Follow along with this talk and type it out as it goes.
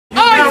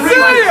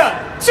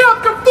Isaiah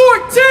chapter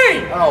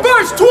 14,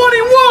 verse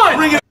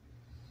 21.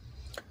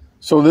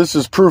 So this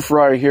is proof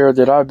right here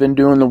that I've been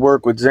doing the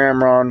work with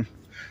Zamron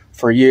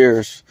for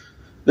years.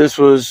 This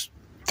was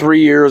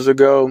 3 years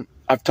ago.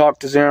 I've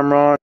talked to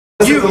Zamron.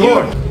 You,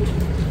 Lord.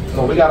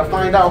 So we got to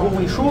find out who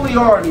we truly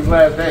are in these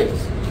last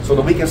days so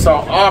that we can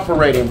start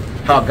operating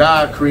how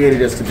God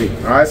created us to be.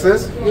 All right,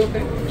 sis?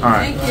 Okay. All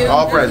right. Thank you.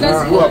 All praise.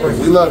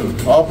 We love you.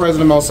 All praise to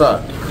the Most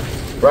High.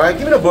 Right?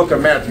 Give me the book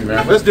of Matthew,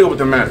 man. Let's deal with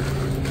the matter.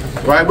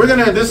 Right?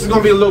 This is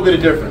going to be a little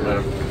bit different,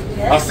 man.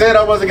 I said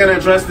I wasn't going to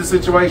address the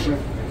situation,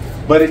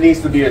 but it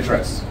needs to be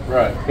addressed.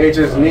 Right. It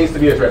just needs to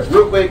be addressed.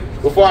 Real quick,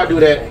 before I do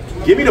that,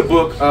 give me the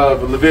book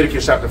of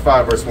Leviticus chapter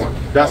 5, verse 1.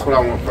 That's what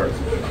I want first.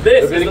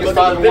 Leviticus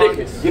 5 and 1.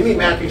 Give me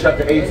Matthew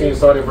chapter 18,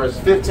 starting verse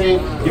 15.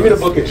 Give me the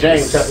book of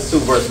James chapter 2,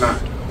 verse 9.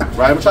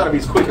 Right? I'm trying to be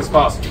as quick as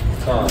possible.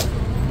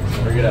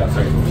 Bring it out.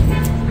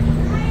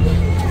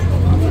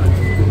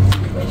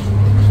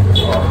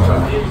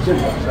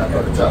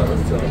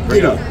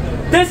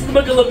 This is the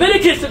book of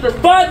Leviticus chapter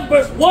 5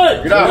 verse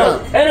 1.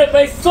 And if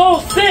a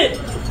soul sin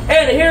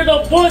and hear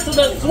the voice of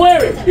the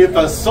swearing. If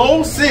a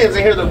soul sins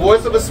and hear the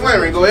voice of the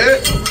swearing, go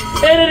ahead.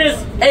 And it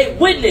is a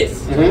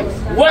witness.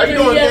 Whether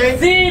he has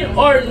seen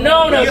or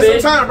known of it.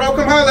 Get some time, bro.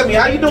 Come holler at me.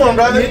 How you doing,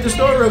 brother? Hit the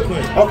store real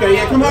quick. Okay,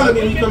 yeah, come holler at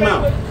me when you come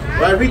out.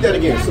 Right, read that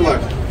again.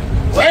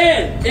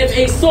 And if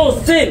a soul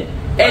sin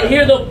and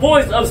hear the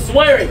voice of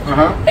swearing,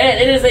 and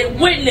it is a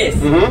witness,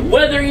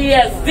 whether he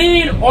has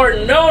seen or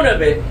known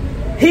of it,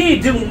 he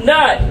do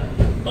not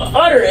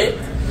utter it,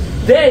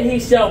 then he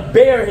shall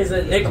bear his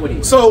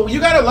iniquity. So you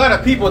got a lot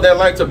of people that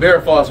like to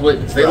bear false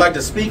witness. They like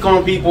to speak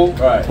on people,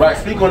 right?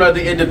 Speak on other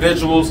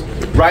individuals,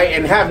 right?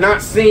 And have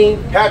not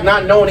seen, have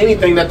not known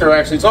anything that they're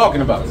actually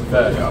talking about,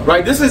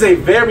 right? This is a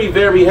very,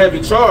 very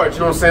heavy charge, you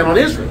know what I'm saying, on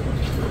Israel.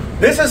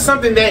 This is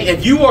something that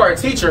if you are a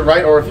teacher,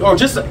 right, or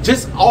just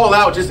all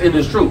out, just in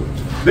this truth,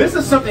 this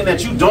is something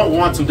that you don't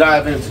want to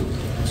dive into,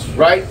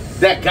 right?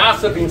 That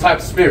gossiping type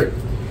spirit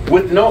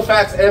with no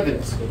facts,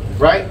 evidence,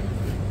 right?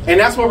 And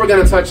that's what we're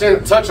going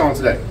to touch on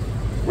today,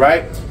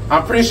 right?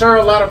 I'm pretty sure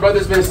a lot of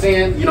brothers been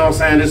seeing, you know what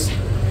I'm saying, this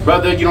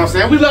brother, you know what I'm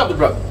saying? We love the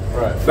brother.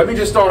 Right. Let me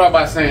just start off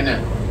by saying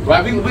that,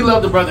 right? We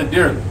love the brother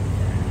dearly,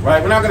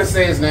 right? We're not going to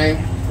say his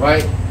name,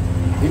 right?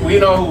 We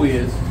know who he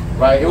is,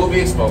 right? It will be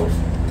exposed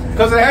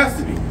because it has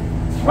to be,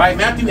 right?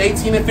 Matthew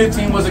 18 and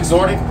 15 was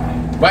exhorted,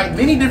 right?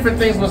 Many different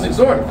things was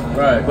exhorted,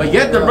 right? But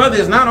yet the brother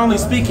is not only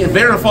speaking,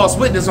 bearing false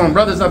witness on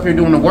brothers up here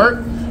doing the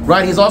work,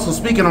 right? He's also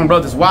speaking on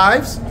brothers'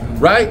 wives,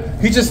 right?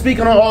 He's just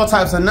speaking on all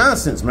types of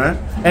nonsense, man.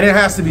 And it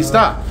has to be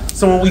stopped.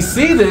 So when we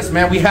see this,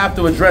 man, we have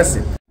to address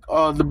it.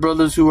 The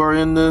brothers who are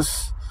in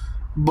this,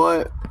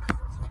 but,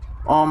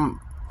 you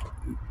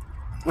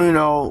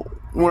know,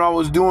 when I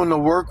was doing the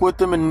work with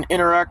them and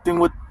interacting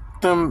with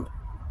them,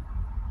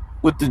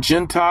 with the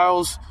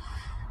Gentiles,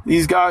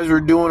 these guys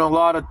were doing a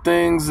lot of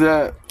things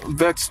that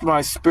vexed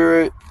my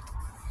spirit,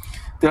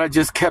 that I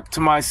just kept to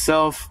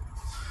myself.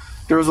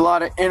 There was a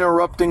lot of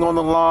interrupting on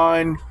the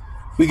line.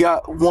 We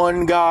got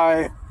one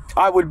guy,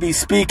 I would be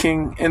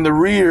speaking, and the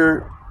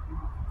reader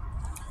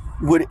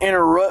would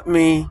interrupt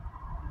me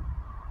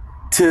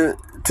to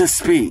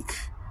speak.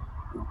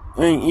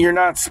 I mean, you're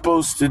not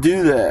supposed to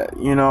do that,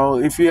 you know.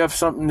 If you have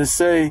something to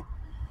say,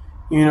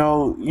 you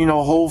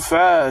know, hold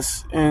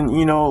fast, and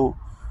you know,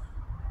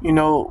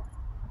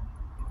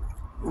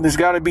 there's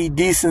got to be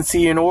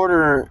decency and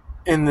order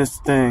in this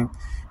thing,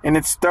 and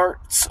it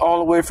starts all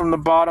the way from the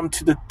bottom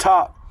to the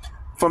top.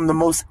 From the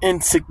most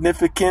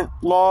insignificant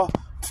law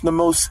to the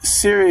most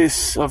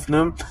serious of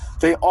them,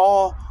 they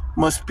all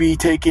must be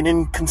taken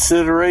in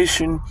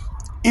consideration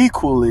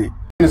equally.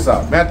 This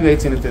out, Matthew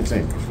 18 and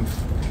 15.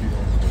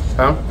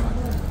 Huh?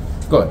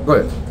 Go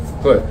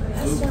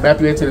ahead.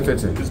 Matthew 18 and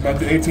 15. It's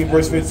Matthew 18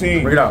 verse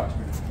 15. Bring it out.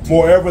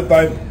 Moreover,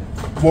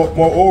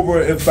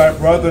 if thy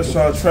brother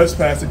shall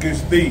trespass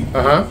against thee,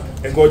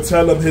 and go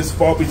tell him his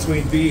fault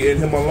between thee and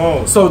him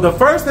alone. So the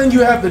first thing you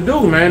have to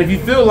do, man, if you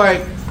feel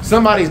like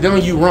somebody's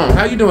doing you wrong.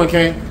 How you doing,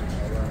 King?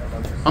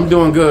 I'm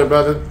doing good,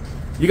 brother.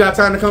 You got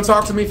time to come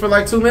talk to me for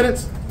like 2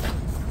 minutes?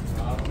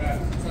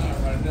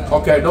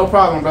 Okay, no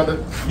problem,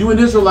 brother. You an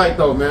Israelite,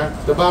 though, man.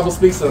 The Bible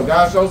speaks of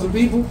God's chosen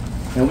people,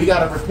 and we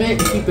got to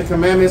repent and keep the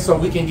commandments so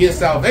we can get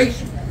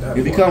salvation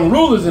and become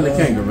rulers in the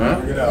kingdom,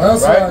 man.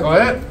 Right? Go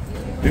ahead.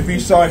 If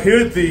he shall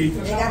hear thee,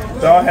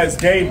 thou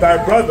hast gained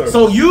thy brother.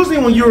 So usually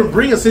when you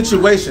bring a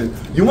situation,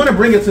 you want to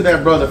bring it to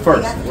that brother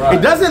first. Right.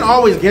 It doesn't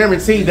always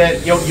guarantee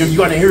that you're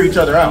going to hear each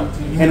other out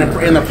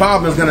and the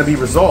problem is going to be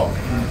resolved.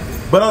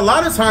 But a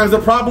lot of times the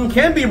problem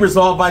can be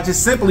resolved by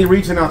just simply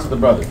reaching out to the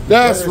brother.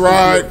 That's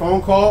right. A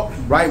phone call,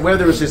 right?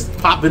 Whether it's just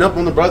popping up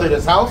on the brother at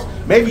his house.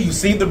 Maybe you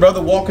see the brother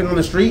walking on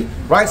the street,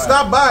 right?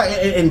 Stop by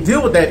and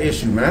deal with that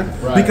issue, man.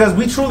 Because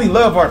we truly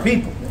love our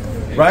people,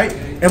 right?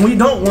 And we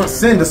don't want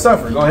sin to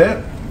suffer. Go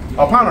ahead.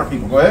 Upon our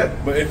people, go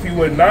ahead. But if he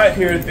would not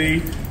hear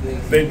thee,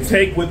 then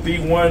take with thee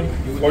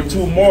 1 or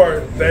 2 more,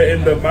 that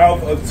in the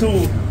mouth of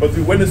 2 or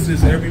 3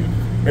 witnesses every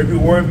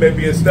word may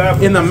be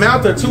established. In the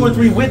mouth of 2 or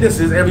 3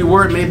 witnesses, every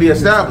word may be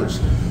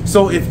established.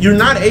 So if you're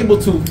not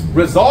able to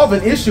resolve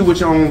an issue with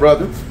your own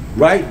brother,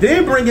 right,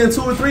 then bring in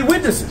 2 or 3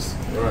 witnesses.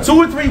 Right. 2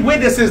 or 3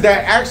 witnesses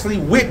that actually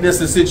witness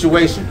the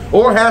situation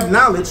or have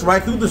knowledge,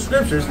 right, through the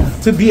scriptures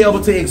to be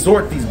able to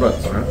exhort these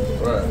brothers,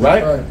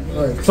 right?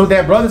 So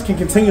that brothers can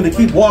continue to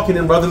keep walking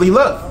in brotherly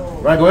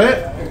love. Right, go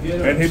ahead.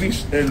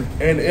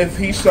 And if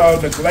he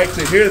shall neglect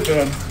to hear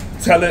them,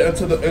 tell it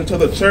into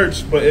the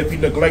church. But if he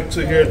neglect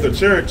to hear the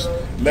church,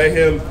 let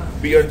him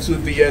be unto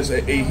thee as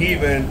a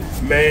heathen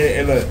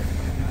man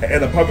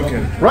and a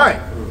publican. Right.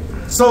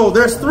 So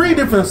there's 3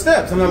 different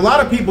steps, and a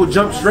lot of people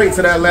jump straight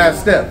to that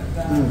last step.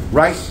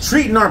 Right?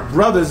 Treating our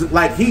brothers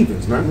like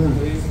heathens,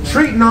 man.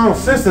 Treating our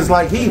sisters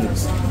like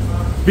heathens.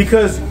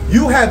 Because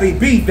you have a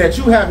beef that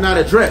you have not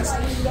addressed.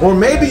 Or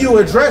maybe you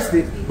addressed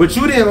it, but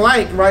you didn't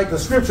like, right, the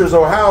scriptures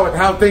or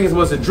how things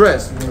was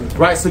addressed.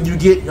 Right? So you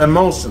get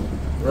emotional.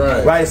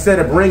 Right? Instead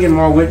of bringing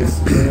more witnesses.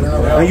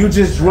 And you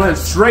just run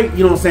straight,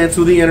 you know what I'm saying,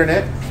 to the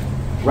internet.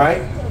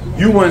 Right?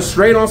 You run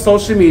straight on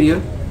social media.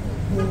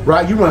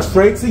 Right? You run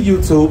straight to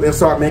YouTube and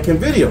start making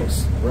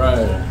videos.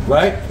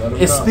 Right?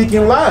 And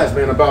speaking lies,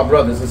 man, about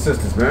brothers and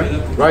sisters,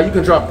 man. Right? You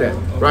can drop that.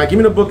 Right? Give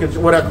me the book of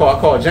what I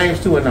call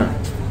James 2 and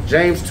 9.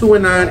 James 2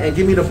 and 9, and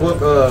give me the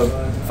book of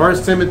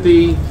 1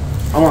 Timothy.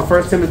 I want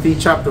 1 Timothy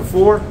chapter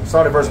 4,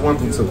 start at verse 1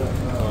 through 2.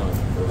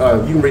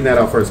 You can bring that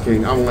out first,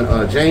 King. I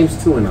want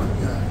James 2 and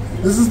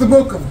 9. This is the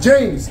book of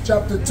James,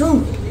 chapter 2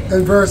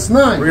 and verse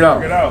 9. Read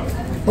out.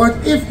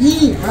 But if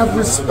ye have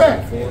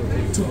respect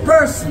to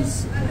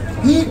persons,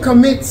 ye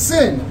commit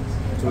sin,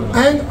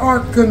 and are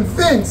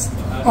convinced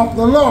of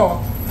the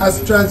law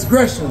as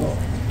transgression.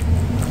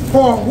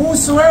 For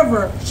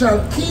whosoever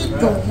shall keep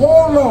the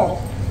whole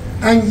law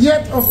and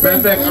yet offend.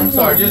 In fact, I'm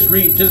sorry, just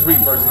read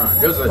verse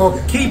 9. There's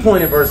a key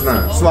point in verse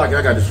 9. Slack,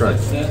 I got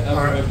distracted. All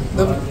right.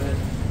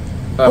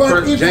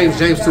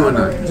 James 2 and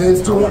 9.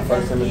 James 2.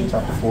 1 Timothy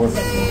chapter 4.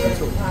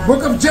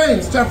 Book of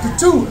James, chapter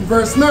 2, and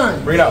verse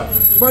 9. Read out.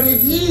 But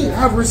if ye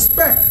have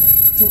respect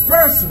to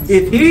persons.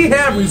 If he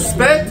have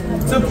respect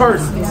to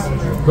persons.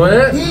 Go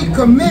ahead. He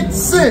commits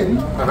sin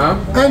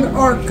and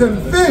are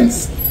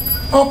convinced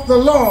of the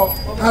law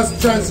as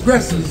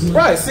transgressors.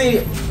 Right, see,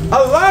 a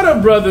lot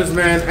of brothers,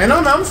 man, and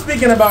I'm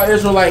speaking about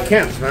Israelite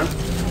camps, man.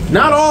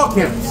 Not all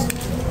camps.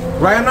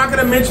 Right, I'm not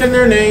going to mention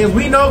their names.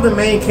 We know the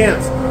main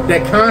camps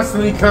that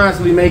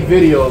constantly make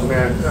videos,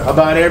 man,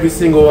 about every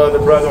single other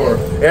brother or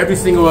every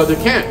single other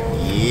camp.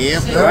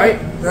 Yep.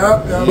 Right?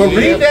 Yep. But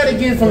read that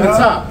again from the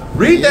top.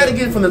 Read that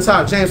again from the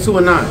top, James 2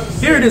 and 9.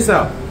 Hear this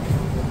out.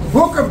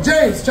 Book of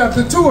James,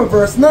 chapter 2 and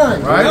verse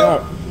 9.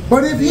 Right.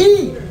 But if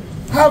ye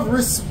have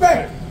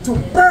respect to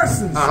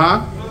persons,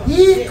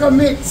 ye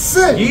commit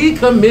sin. Ye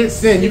commit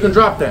sin. You can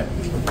drop that.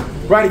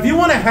 Right? If you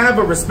want to have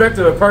a respect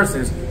to the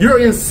persons, you're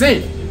in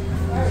sin.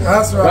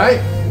 That's right.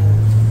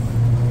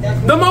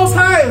 Right? The Most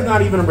High is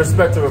not even a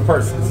respecter of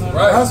persons.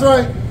 Right. That's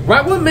right.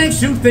 Right? What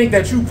makes you think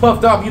that you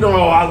puffed up? You don't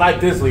know, oh, I like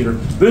this leader.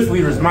 This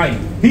leader is mighty.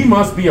 He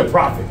must be a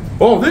prophet.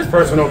 Oh, this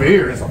person over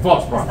here is a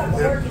false prophet.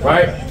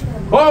 Right?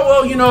 Oh,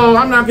 well, you know,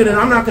 I'm not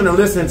gonna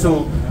listen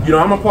to, you know,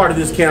 I'm a part of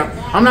this camp.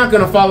 I'm not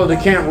gonna follow the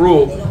camp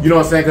rule, you know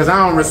what I'm saying? Because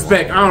I don't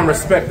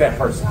respect that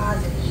person.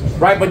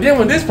 Right? But then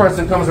when this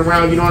person comes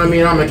around, you know what I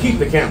mean, I'm gonna keep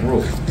the camp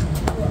rule.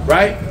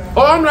 Right?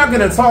 Oh, I'm not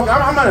gonna talk.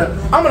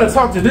 I'm gonna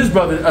talk to this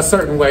brother a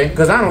certain way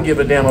because I don't give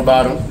a damn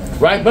about him,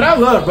 right? But I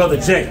love Brother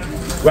Jay,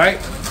 right?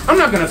 I'm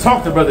not gonna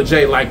talk to Brother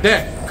Jay like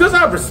that because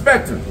I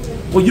respect him.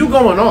 Well, you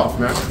going off,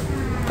 man,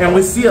 and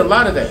we see a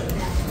lot of that,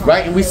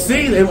 right? And we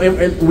see, and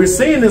we're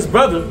seeing this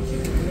brother,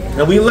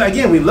 and we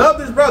love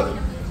this brother,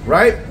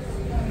 right?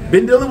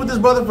 Been dealing with this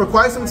brother for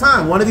quite some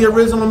time. One of the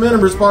original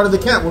members, part of the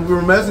camp when we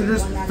were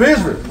messengers for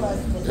Israel,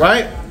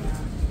 right?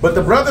 But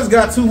the brother's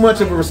got too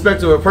much of a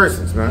respecter of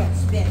persons, man.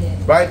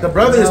 Right? The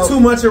brother is too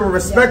much of a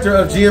respecter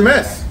of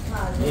GMS.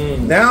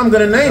 Now I'm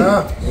going to name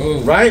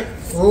it. Right?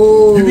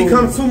 You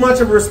become too much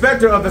of a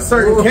respecter of a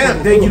certain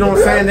camp, then you know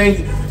what I'm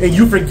saying, and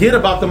you forget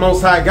about the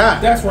Most High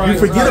God. That's right. You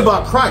forget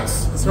about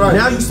Christ. That's right.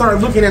 Now you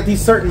start looking at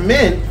these certain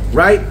men,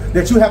 right,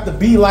 that you have to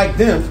be like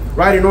them,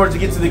 right, in order to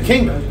get to the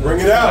kingdom.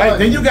 Bring it out. Right?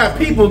 Then you got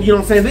people, you know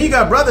what I'm saying, then you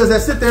got brothers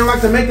that sit there and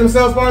like to make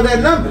themselves part of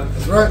that number.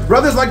 That's right.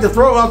 Brothers like to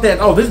throw out that,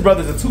 oh, this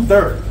brother's a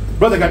 2/3.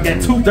 Brother got that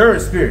 2/3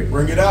 spirit.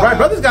 Bring it out. Right?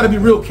 Brothers got to be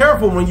real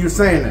careful when you're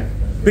saying that.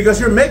 Because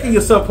you're making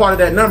yourself part of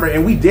that number,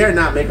 and we dare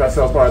not make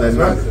ourselves part of that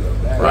number.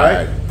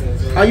 Right?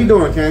 How you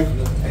doing, King?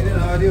 Hey,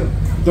 how are you?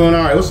 Doing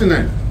all right. What's your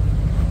name?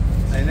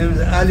 My name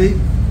is Ali.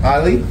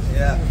 Ali?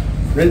 Yeah.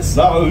 Prince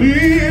Ali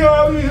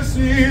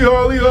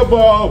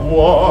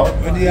Ababwa.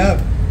 What do you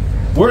have?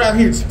 We're out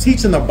here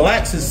teaching the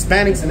blacks,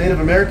 Hispanics, and Native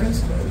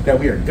Americans that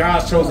we are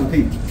God's chosen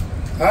people.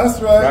 That's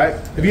right. Right?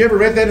 Have you ever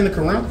read that in the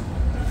Quran?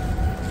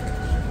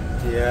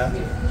 Yeah.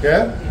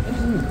 Yeah?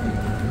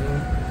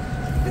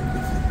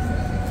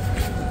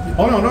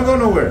 Hold on, don't go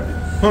nowhere.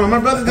 Hold on, my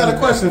brother's got a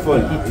question for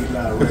you.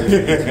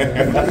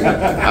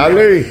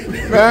 Ali,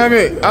 man,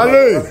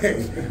 Ali.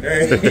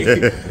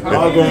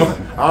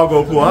 I'll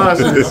go put on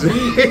this. He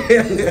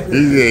said,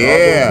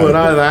 yeah.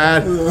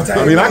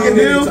 I mean,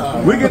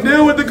 we can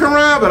deal with the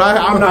Quran, but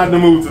I'm not in the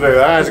mood today.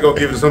 I just go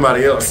give it to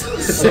somebody else.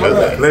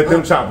 Let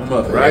them chop them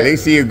up, right? At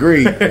least he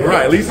agreed.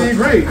 Right, at least he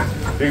agreed.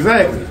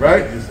 Exactly,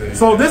 right?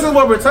 So this is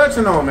what we're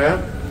touching on,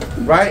 man.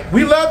 Right?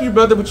 We love you,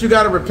 brother, but you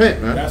got to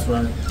repent, man. That's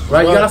right.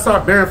 Right? You got to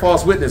start bearing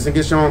false witness and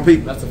get your own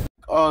people.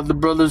 The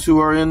brothers who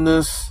are in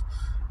this,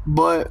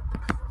 but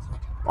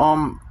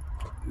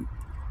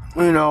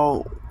you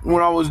know,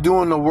 when I was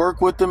doing the work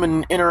with them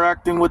and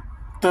interacting with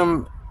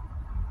them,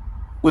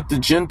 with the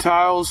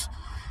Gentiles,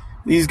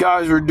 these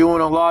guys were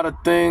doing a lot of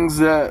things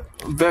that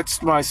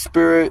vexed my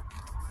spirit,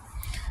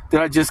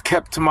 that I just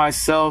kept to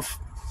myself.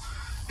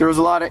 There was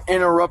a lot of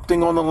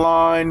interrupting on the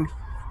line.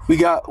 We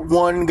got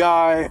one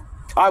guy,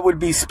 I would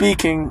be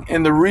speaking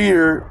and the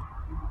reader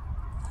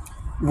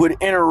would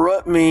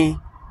interrupt me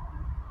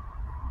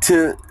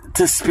to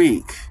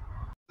speak.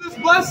 This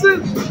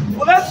blessing,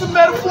 well, that's a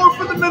metaphor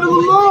for the men of the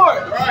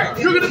Lord. Right.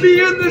 You're going to be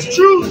in this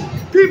truth.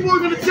 People are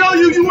going to tell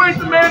you you ain't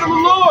the man of the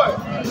Lord.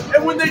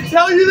 And when they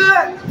tell you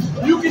that,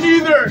 you can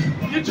either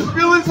get your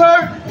feelings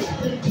hurt.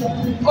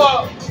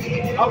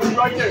 I'll be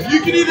right there.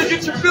 You can either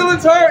get your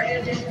feelings hurt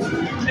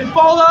and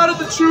fall out of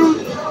the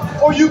truth,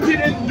 or you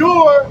can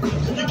endure.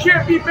 You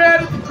can't be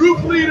mad at the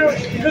group leader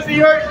because he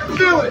hurt your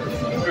feelings.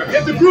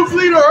 If the group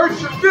leader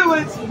hurts your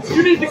feelings,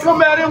 you need to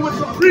come at him with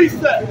some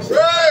precepts.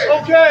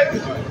 Right. Okay?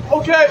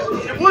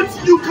 And once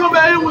you come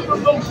at him with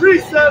those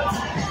precepts,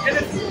 and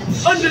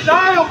it's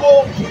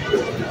undeniable,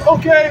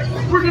 okay,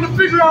 we're going to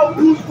figure out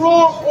who's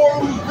wrong or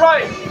who's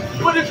right.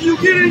 But if you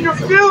get in your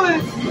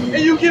feelings and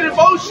you get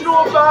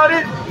emotional about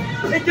it,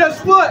 and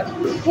guess what?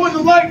 More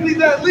than likely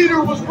that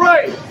leader was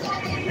right.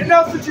 And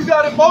now since you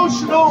got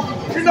emotional,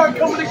 you're not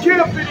coming to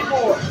camp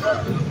anymore.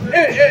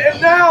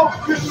 And now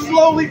you're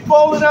slowly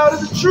falling out of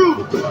the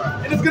truth.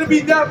 And it's gonna be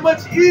that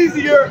much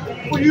easier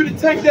for you to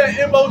take that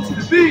MO to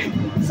the B.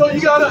 So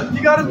you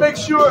gotta make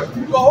sure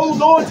you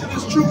hold on to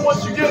this truth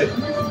once you get it.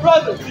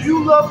 Brother, do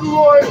you love the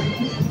Lord?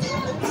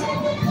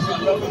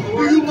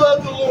 Do you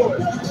love the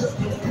Lord?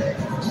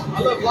 I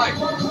love life.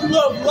 You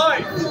love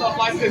life. I love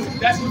life.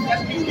 That's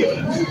been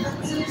given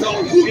us.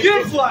 So who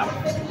gives life?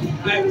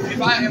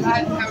 If I didn't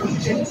have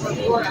appreciation for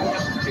the Lord, I would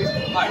have appreciation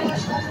for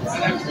life.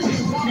 And I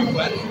appreciate for people.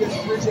 I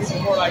appreciation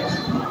for like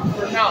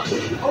for knowledge.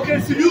 Okay,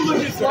 so you look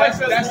at life as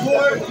that's the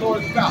Lord. what the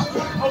Lord is about.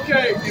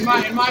 Okay, in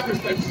my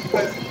perspective,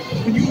 because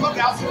when you look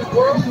out to this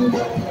world,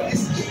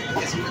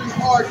 it's really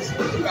hard to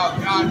speak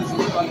about God and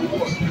speak about the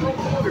Lord.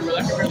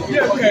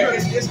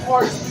 It's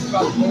hard to speak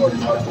about the Lord.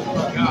 It's hard to speak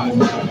about God.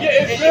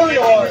 Yeah, it's really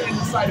hard. In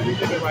the society we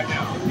live in right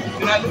now.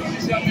 And I look at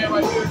this young man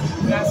right here,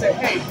 and I say,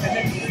 hey, the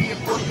next 3 or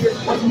 4 years,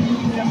 what's going to be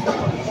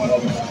going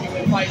over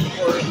and fight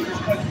for this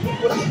country?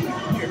 What's going to keep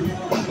him here?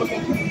 What's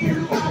going to keep him here?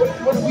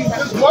 What do we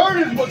have? This word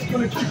is what's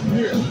going to keep him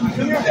here. I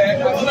hear that,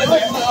 but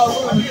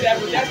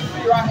that's the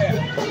fear I have.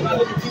 When I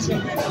look at this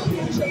young man, I look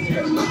at this young man.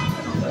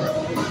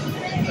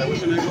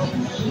 What's your name?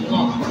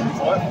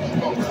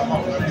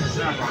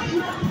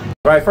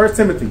 Right, 1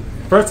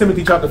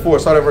 Timothy chapter 4,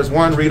 start at verse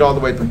 1, read all the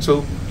way through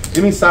 2.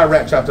 Give me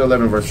Sirach chapter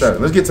 11, verse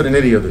 7. Let's get to the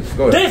nitty of this.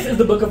 Go ahead. This is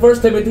the book of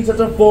 1 Timothy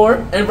chapter 4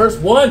 and verse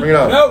 1. Bring it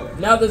up.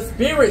 Now the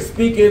Spirit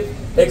speaketh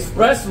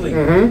expressly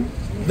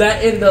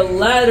that in the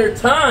latter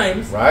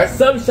times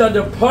some shall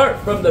depart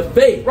from the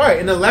faith. Right,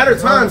 in the latter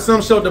times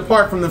some shall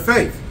depart from the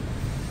faith.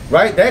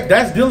 Right,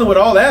 that's dealing with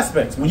all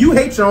aspects. When you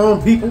hate your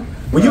own people,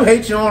 when you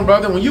hate your own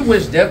brother, when you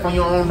wish death on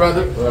your own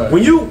brother,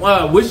 when you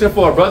wishing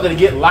for a brother to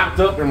get locked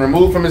up and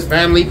removed from his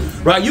family,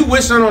 right? You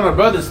wishing on a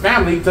brother's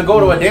family to go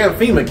to a damn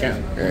FEMA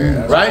camp,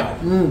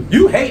 right?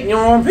 You hating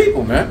your own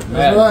people, man.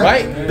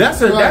 Right?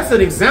 That's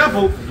an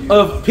example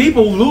of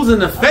people losing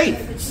the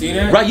faith. See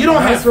that? Right? You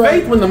don't have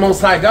faith when the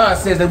Most High God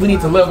says that we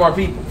need to love our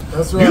people.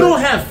 That's right. You don't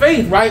have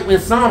faith, right, when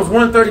Psalms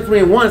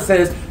 133:1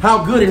 says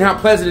how good and how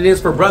pleasant it is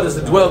for brothers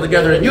to dwell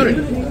together in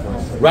unity.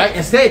 Right?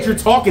 Instead, you're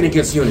talking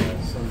against unity.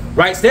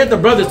 Right? Instead, the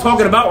brother's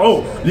talking about,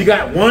 oh, you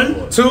got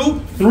 1, 2,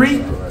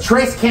 3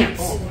 trace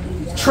camps,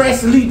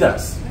 trace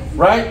leaders,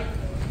 right?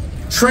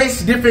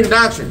 Trace different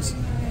doctrines.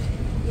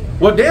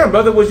 Well, damn,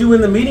 brother, was you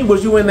in the meeting?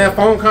 Was you in that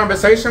phone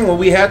conversation when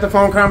we had the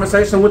phone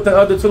conversation with the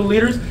other 2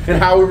 leaders and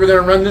how we were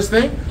going to run this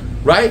thing?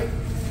 Right?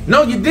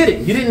 No, you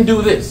didn't. You didn't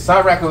do this.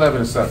 Sirach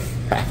 11 and 7.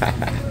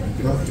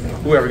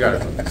 Whoever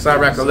got it.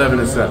 Sirach 11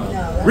 and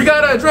 7. We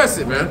got to address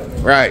it, man.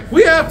 Right.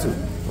 We have to.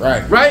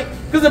 Right?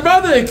 Because the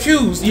brother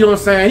accused, you know what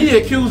I'm saying? He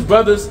accused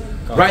brothers,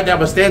 right, that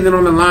was standing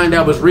on the line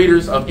that was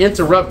readers of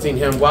interrupting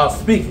him while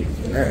speaking.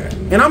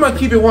 And I'm going to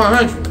keep it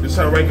 100. This is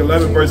Sirach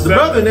 11 verse 7. The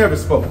brother never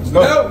spoke.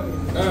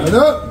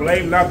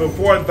 Blame not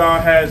before thou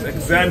hast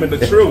examined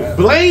the truth.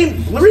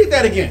 Read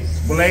that again.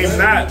 Blame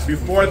not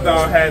before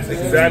thou hast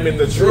examined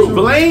the truth.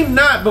 Blame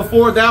not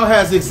before thou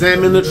hast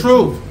examined the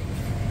truth.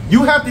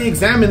 You have to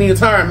examine the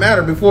entire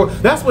matter before.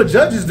 That's what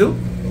judges do.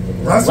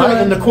 That's right.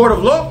 In the court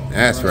of law.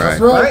 That's right.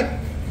 That's right.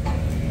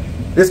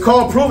 It's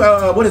called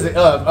what is it?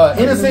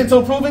 Innocent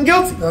until proven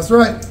guilty. That's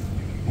right.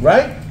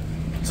 Right?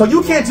 So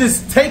you can't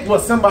just take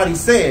what somebody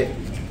said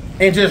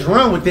and just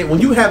run with it when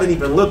you haven't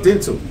even looked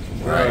into it.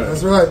 Right.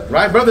 That's right.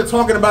 Right, brother,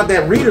 talking about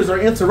that readers are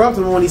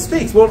interrupting him when he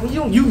speaks. Well,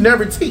 you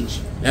never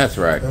teach. That's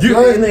right.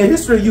 In the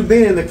history you've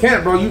been in the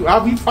camp, bro, you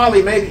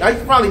probably maybe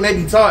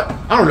taught,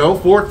 I don't know,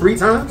 3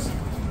 times,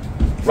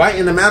 right,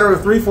 in the matter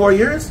of 3-4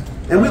 years.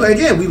 And we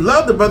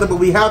love the brother, but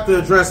we have to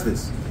address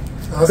this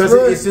because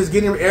it's just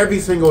getting every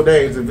single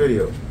day. It's a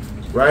video,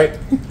 right?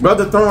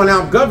 Brother throwing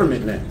out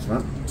government names,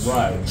 right?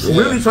 Right.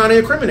 Really trying to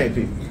incriminate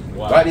people.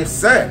 Wow. Right? It's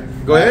sad.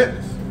 Go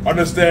ahead.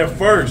 Understand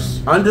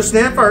first.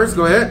 Understand first.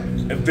 Go ahead.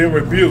 And then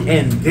rebuke.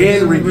 And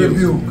then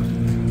rebuke.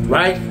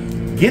 Right?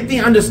 Get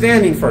the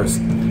understanding first.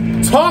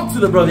 Talk to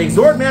the brother.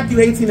 Exhort Matthew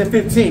 18 and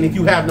 15 if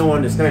you have no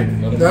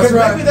understanding. That's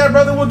right. Maybe that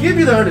brother will give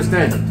you the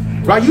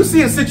understanding. Right? You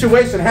see a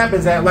situation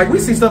happens at, like we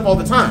see stuff all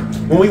the time.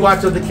 When we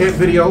watch other camp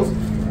videos,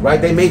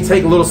 right? They may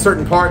take little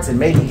certain parts and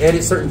maybe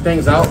edit certain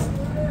things out.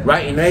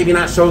 Right? And maybe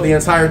not show the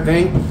entire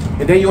thing.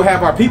 And then you'll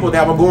have our people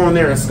that will go on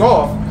there and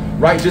scoff,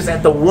 right? Just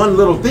at the one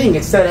little thing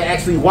instead of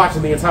actually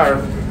watching the entire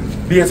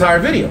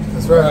video.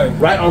 That's right.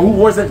 Right? Or who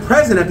wasn't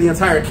present at the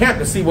entire camp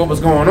to see what was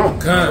going on.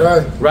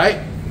 Right. Right?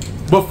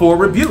 Before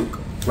rebuke.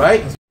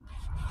 Right?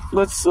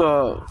 Let's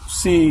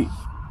see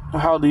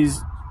how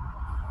these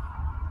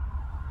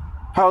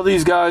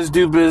guys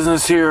do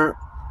business here.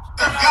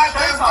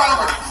 Goddamn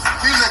convert.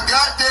 He's a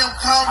goddamn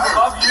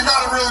convert. You're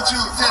not a real Jew.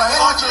 To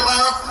hell with your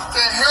love. To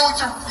hell with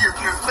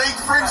your fake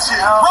friendship.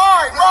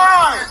 Right.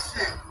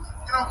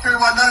 You don't care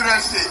about none of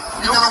that shit.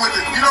 You dealing with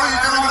it. You know who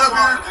you're dealing with up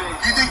here?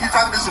 You think you're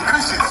talking to some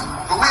Christians,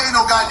 but we ain't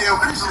no goddamn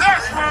Christians.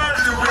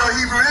 You're a real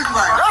Hebrew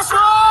Israelite. That's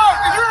right.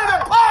 You're an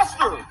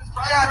imposter.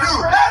 Yeah, I do.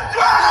 That's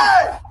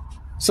right.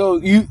 So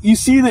you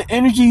see the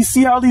energy, you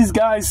see how these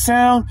guys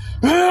sound?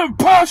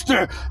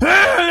 Imposter!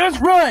 That's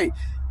right!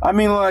 I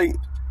mean, like,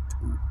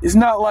 it's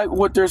not like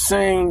what they're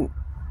saying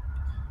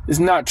is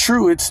not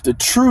true. It's the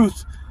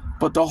truth.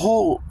 But the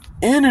whole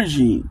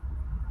energy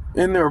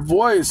in their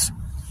voice,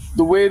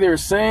 the way they're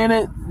saying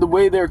it, the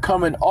way they're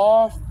coming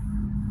off,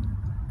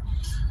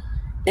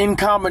 in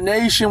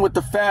combination with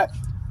the fact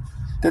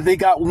that they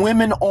got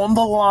women on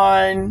the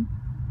line,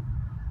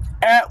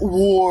 at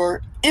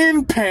war,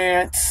 in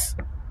pants.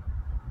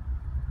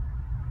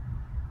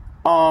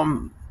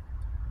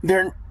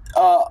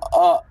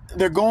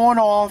 They're going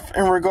off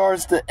in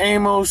regards to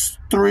Amos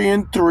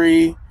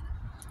 3:3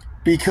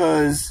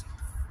 because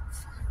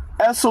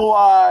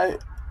SOI,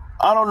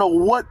 I don't know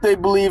what they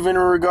believe in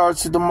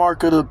regards to the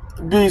mark of the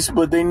beast,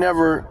 but they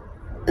never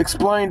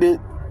explained it.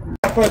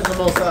 Give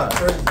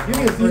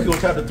me Ezekiel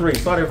chapter 3,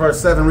 starting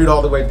verse 7, read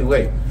all the way through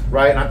 8.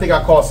 Right? And I think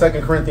I call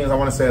 2 Corinthians, I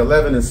want to say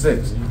 11 and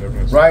 6.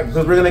 Right?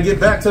 Because we're going to get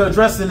back to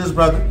addressing this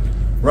brother.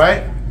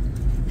 Right?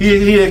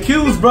 He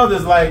accused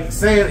brothers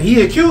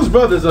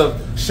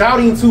of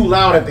shouting too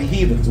loud at the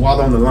heathens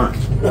while on the line.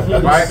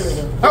 Right?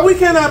 Now, we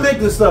cannot make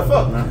this stuff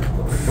up, man.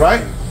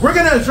 Right? We're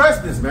going to address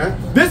this, man.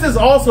 This is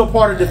also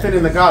part of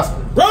defending the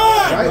gospel.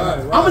 Right?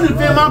 I'm going to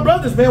defend my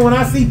brothers, man, when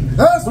I see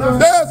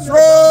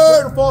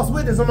false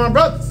witness on my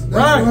brothers.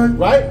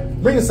 Right?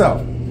 Bring us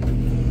out.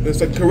 It's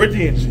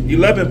Corinthians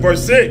 11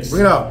 verse 6.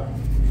 Bring it out.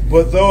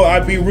 But though I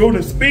be rude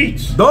in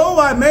speech. Though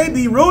I may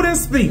be rude in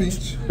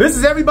speech. This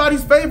is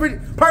everybody's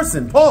favorite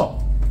person,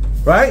 Paul.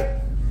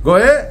 Right? Go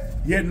ahead.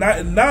 Yet not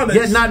in knowledge.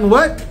 Yet not in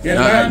what? Yet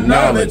not in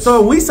knowledge.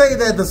 So we say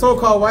that the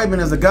so-called white man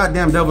is the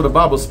goddamn devil the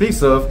Bible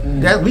speaks of.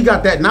 That we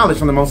got that knowledge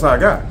from the Most High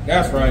God.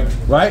 That's right.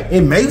 Right?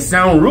 It may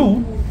sound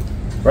rude,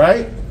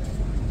 right?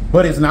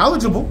 But it's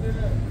knowledgeable.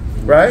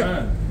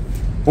 Right?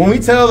 When we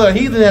tell the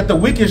heathen that the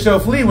wicked shall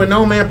flee when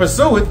no man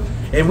pursueth,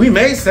 and we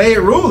may say it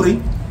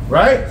rudely,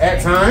 right,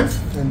 at times,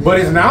 but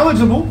it's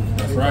knowledgeable.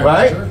 That's right.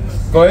 Right?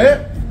 Go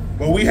ahead.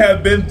 But we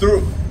have been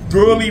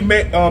thoroughly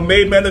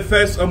made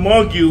manifest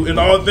among you in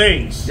all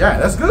things. Yeah,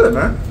 that's good,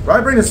 man.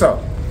 Right, bring this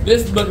up.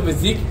 This book of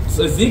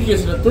Ezekiel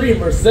 3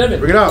 verse 7.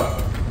 Bring it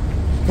out.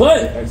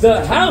 But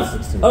the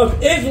house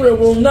of Israel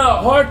will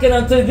not hearken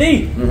unto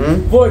thee,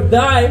 for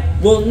thy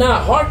will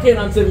not hearken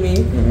unto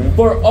me,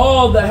 for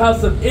all the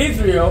house of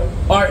Israel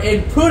are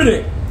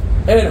imprudent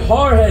and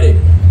hard-headed.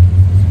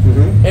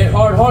 And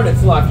hard-hearted,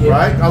 Slakia.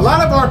 Right? A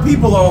lot of our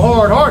people are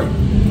hard-hearted.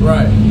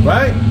 Right.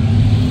 Right?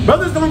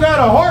 Brothers don't got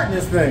a heart in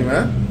this thing,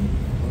 man.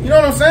 You know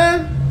what I'm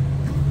saying?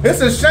 It's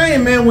a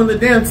shame, man, when the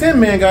damn 10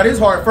 man got his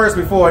heart first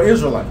before an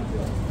Israelite.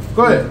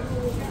 Go ahead.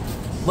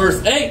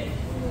 Verse 8.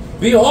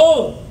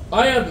 Behold,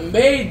 I have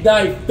made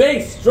thy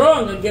face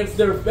strong against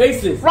their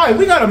faces. Right,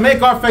 we got to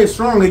make our face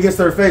strong against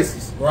their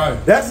faces.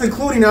 Right. That's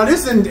including, now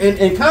this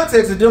in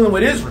context is dealing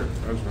with Israel.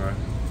 That's right.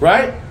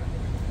 Right?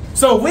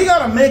 So we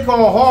got to make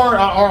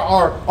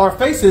our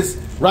faces,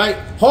 right,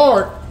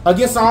 hard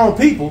against our own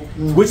people,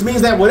 which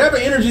means that whatever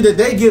energy that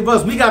they give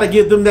us, we got to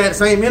give them that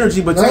same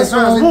energy, but 10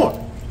 times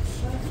more.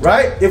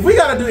 Right? If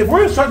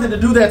we're instructed to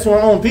do that to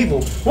our own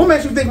people, what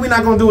makes you think we're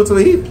not going to do it to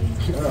a heathen?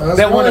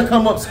 That want to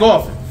come up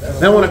scoffing.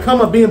 That want to come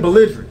up being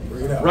belligerent.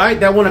 Right?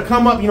 That want to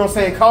come up, you know what I'm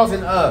saying,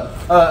 causing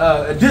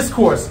a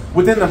discourse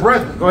within the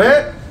brethren. Go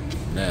ahead.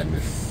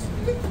 Madness.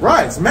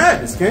 Right, it's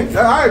madness, King.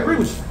 I agree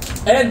with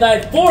you. And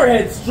thy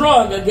forehead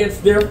strong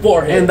against their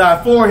forehead. And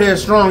thy forehead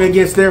strong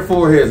against their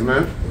foreheads,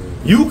 man.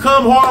 You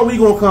come hard, we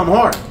gonna come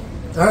hard.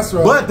 That's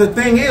right. But the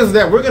thing is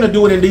that we're gonna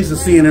do it in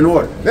decency and in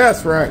order.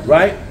 That's right.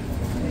 Right?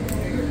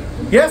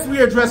 Yes, we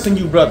are addressing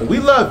you, brother. We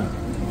love you.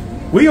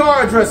 We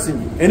are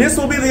addressing you. And this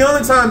will be the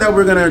only time that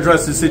we're gonna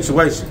address this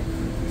situation.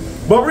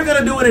 But we're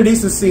gonna do it in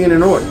decency and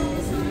in order.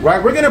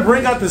 Right? We're gonna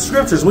bring out the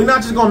scriptures. We're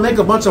not just gonna make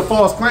a bunch of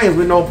false claims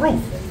with no proof.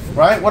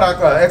 Right? What I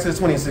call Exodus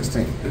 20 and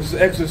 16. This is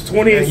Exodus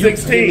 20 and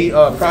 16. You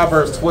give me,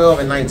 Proverbs 12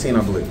 and 19,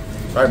 I believe.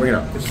 Right, bring it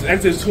up. This is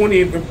Exodus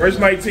 20, verse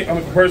 19,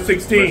 verse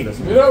 16.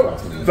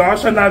 Thou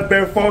shalt not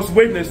bear false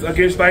witness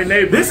against thy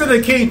neighbor. This is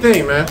the key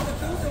thing, man.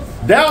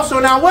 Thou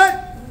shalt not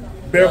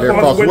what? Bear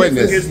false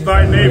witness against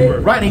thy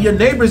neighbor. Right, and your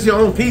neighbor's your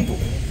own people.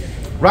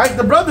 Right?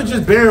 The brother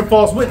just bearing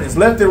false witness,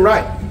 left and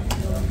right.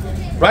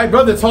 Right,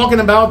 brother talking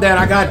about that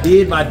I got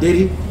did by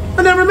Diddy.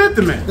 I never met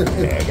the man.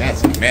 Yeah,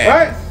 that's mad.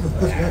 Right?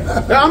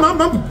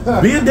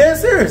 I'm being dead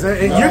serious.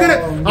 And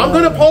I'm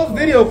gonna post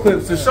video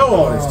clips to show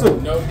all this too.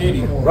 No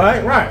Diddy.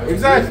 Right,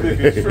 exactly.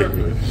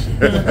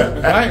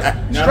 Right?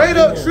 Straight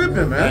up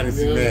tripping, man.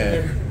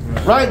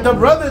 Right? The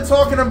brother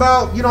talking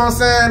about, you know what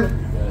I'm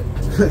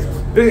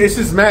saying? It's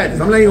just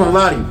madness. I'm not even gonna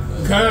lie to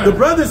you. The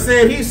brother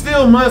said he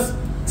still must,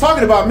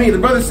 talking about me, the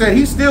brother said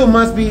he still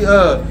must be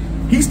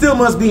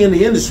in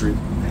the industry,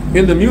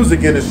 in the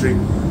music industry.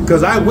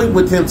 Because I went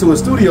with him to a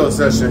studio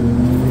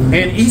session,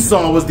 and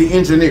Esau was the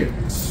engineer.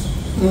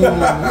 You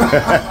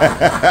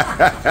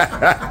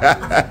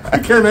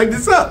can't make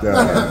this up.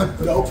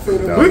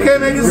 We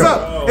can't make this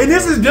up. And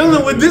this is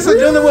dealing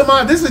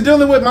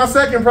with my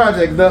second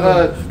project,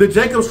 the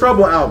Jacob's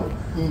Trouble album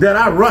that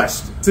I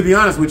rushed. To be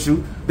honest with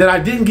you, that I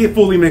didn't get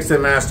fully mixed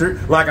and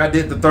mastered, like I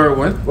did the third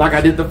one, like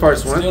I did the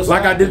first one,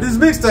 like I did this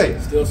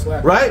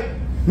mixtape. Right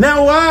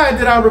now, why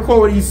did I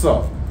record with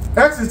Esau?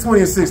 Exodus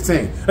 20 and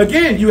 16.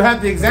 Again, you have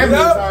to examine the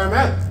entire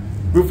matter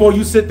before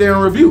you sit there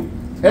and review.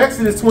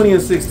 Exodus 20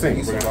 and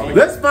 16.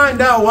 Let's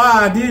find out why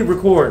I did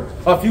record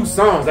a few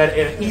songs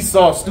at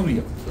Esau's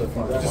studio.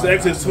 This is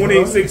Exodus 20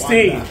 and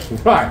 16.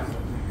 Right.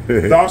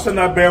 Thou shalt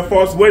not bear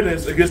false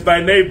witness against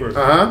thy neighbor.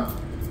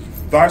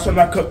 Thou shalt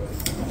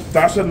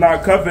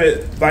not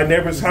covet thy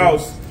neighbor's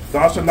house.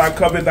 Thou shalt not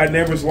covet thy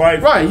neighbor's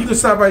wife. Right, you can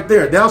stop right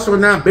there. Thou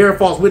shalt not bear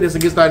false witness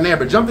against thy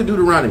neighbor. Jump to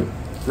Deuteronomy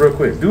real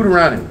quick.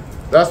 Deuteronomy.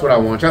 That's what I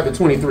want. Chapter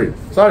 23.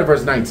 Sorry,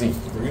 verse 19.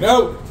 Bring it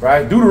out.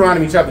 Right?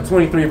 Deuteronomy chapter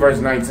 23, verse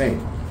 19.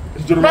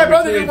 My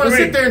brother didn't want to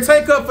sit there and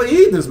take up for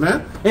heathens,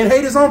 man, and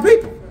hate his own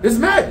people. It's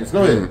madness.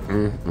 Go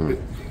ahead.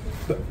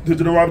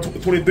 Deuteronomy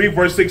 23,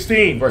 verse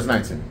 16. Verse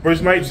 19. Verse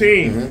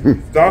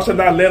 19. Thou shalt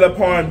not lend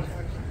upon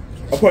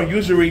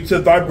usury to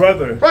thy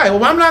brother. Right.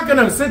 Well, I'm not going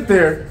to sit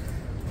there,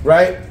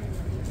 right,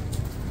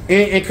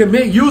 and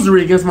commit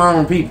usury against my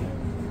own people.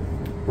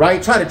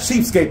 Right? Try to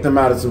cheapskate them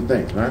out of some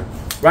things, right?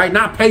 Right?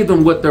 Not pay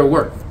them what they're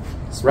worth.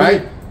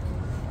 Right?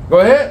 Go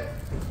ahead.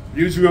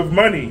 Usury of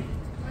money.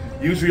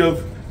 Usury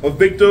of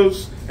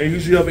victuals. And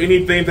usury of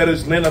anything that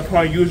is lent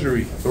upon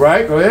usury.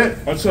 Right? Go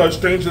ahead. Unto a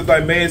stranger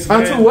thy mayest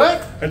lend. Unto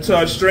what? Unto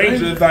a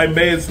stranger thy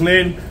mayest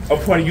lend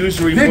upon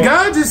usury. Did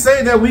God just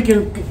say that we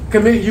can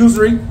commit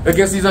usury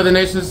against these other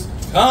nations?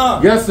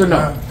 Yes or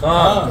no?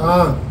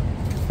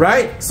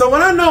 Right? So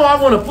when I know I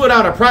want to put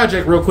out a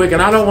project real quick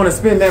and I don't want to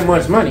spend that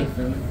much money,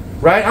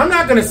 right? I'm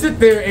not going to sit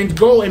there and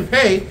go and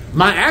pay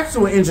my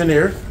actual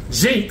engineer,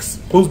 Jinx,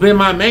 who's been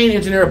my main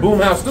engineer at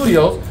Boomhouse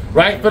Studios,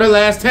 right, for the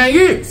last 10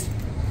 years.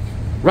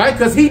 Right?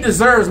 Because he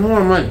deserves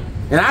more money.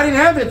 And I didn't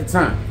have it at the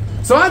time.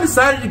 So I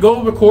decided to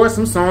go record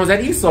some songs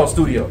at Esau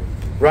Studio,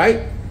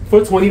 right, for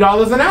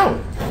 $20 an hour.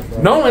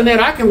 Knowing that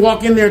I can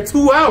walk in there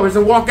 2 hours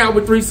and walk out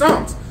with 3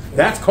 songs.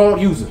 That's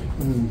called usury.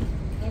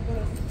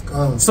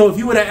 So if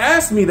you would have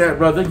asked me that,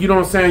 brother, you know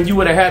what I'm saying, you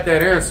would have had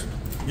that answer.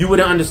 You would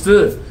have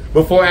understood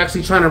before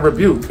actually trying to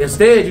rebuke.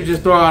 Instead, you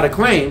just throw out a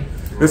claim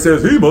that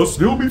says he must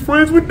still be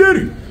friends with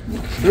Diddy.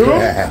 You know?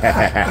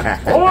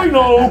 I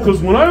know,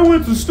 because when I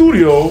went to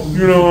studio,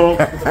 you know,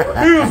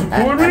 he was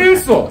recording with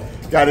Esau.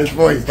 Got his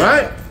voice.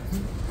 Right?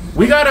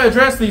 We got to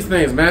address these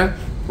things, man.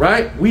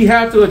 Right? We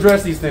have to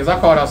address these things. I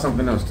called out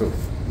something else, too.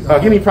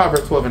 Give me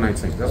Proverbs 12 and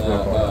 19. That's what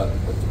I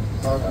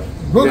called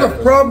out. Book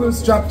of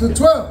Proverbs, chapter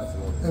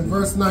 12, and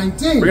verse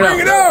 19. Bring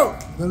it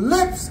out. The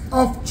lips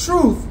of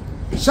truth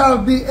shall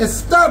be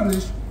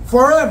established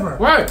forever.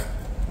 Right.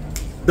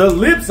 The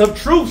lips of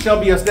truth shall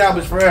be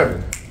established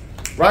forever.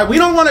 Right? We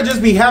don't want to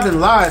just be having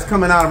lies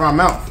coming out of our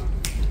mouth.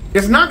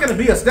 It's not going to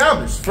be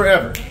established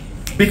forever.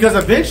 Because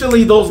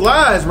eventually those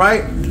lies,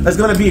 right, is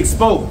going to be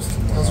exposed.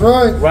 That's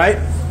right. Right?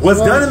 What's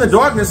done in the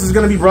darkness is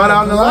going to be brought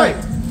out in the light.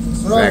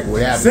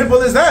 Exactly.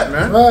 Simple as that,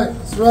 man.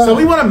 That's right. So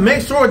we want to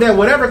make sure that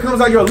whatever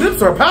comes out your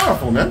lips are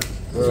powerful, man.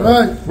 That's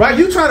right. Right?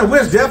 You trying to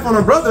wish death on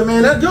a brother,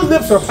 man. Your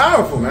lips are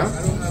powerful, man.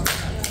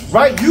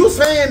 Right? You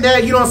saying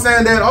that, you know what I'm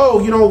saying, that, oh,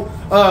 you know,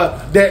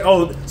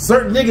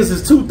 certain niggas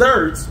is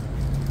 2/3.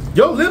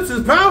 Your lips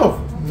is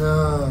powerful.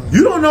 No.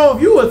 You don't know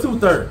if you are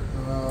 2/3.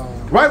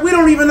 Right? We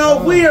don't even know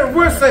if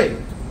we're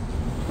saved.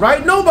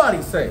 Right?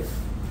 Nobody's saved.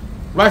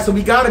 Right, so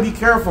we got to be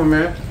careful,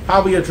 man,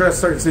 how we address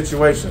certain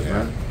situations,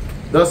 man.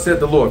 Thus said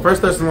the Lord.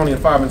 1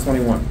 Thessalonians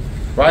 5:21.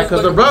 Right,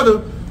 because the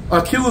brother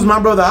accused my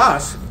brother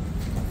Ash,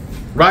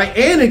 right,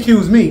 and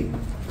accused me,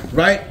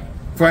 right,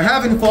 for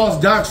having false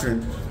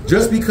doctrine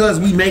just because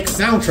we make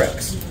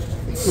soundtracks.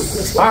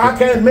 I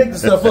can't make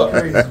this stuff up.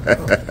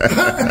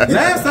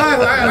 Last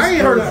time, I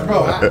ain't heard of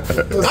bro.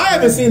 I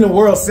haven't seen the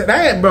world.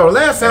 Bro,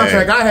 last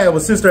soundtrack I had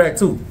was Sister Act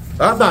 2.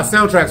 I thought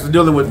soundtracks was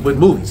dealing with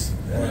movies.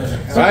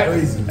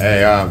 Right?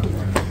 Hey,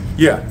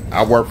 yeah.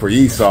 I work for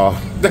Esau. All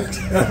right,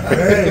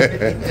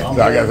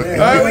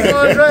 we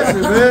gonna address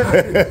it,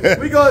 man.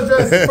 We gonna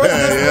address it. First,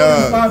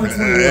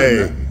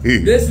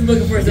 this is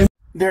looking for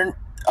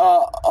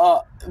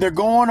they're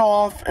going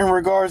off in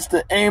regards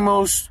to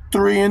Amos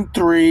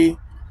 3:3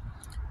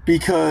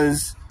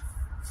 because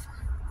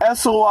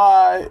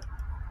SOI,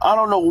 I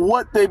don't know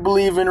what they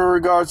believe in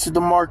regards to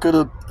the mark of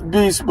the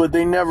beast, but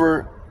they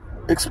never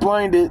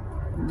explained it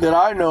that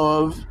I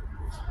know of.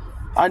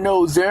 I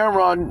know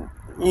Zamron,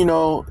 you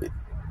know,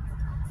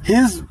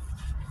 his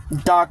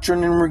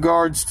doctrine in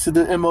regards to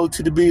the MO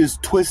to the B is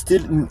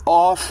twisted and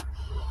off.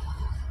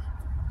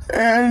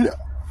 And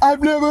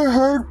I've never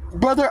heard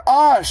Brother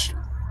Ash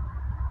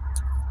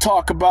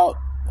talk about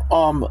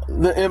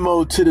the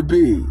MO to the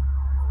B.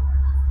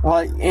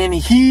 Like, and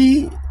he,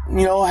 you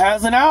know,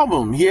 has an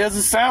album. He has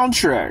a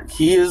soundtrack.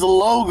 He has a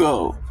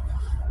logo.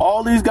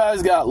 All these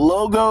guys got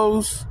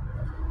logos,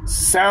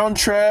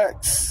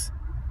 soundtracks,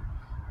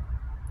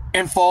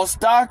 and false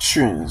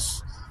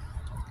doctrines.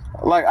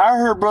 Like, I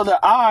heard Brother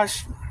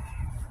Ash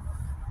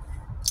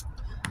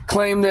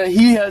claim that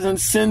he hasn't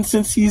sinned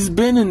since he's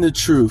been in the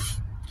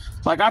truth.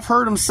 Like, I've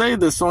heard him say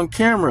this on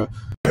camera.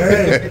 All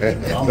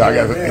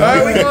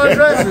right, we gonna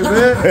address it,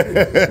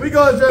 man. We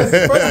gonna address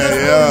it. First,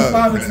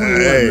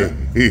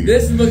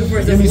 this is looking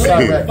for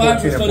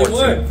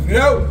 5:21.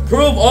 No,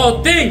 prove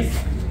all things.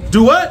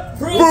 Do what?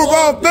 Prove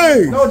all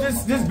things. No,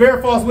 just bear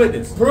false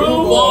witness. Prove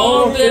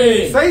all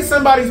things. Say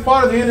somebody's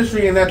part of the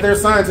industry and that they're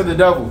signed to the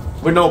devil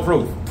with no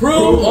proof.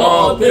 Prove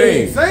all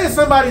things. Say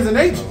somebody's an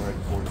agent.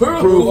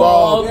 Prove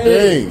all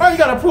things. Right, you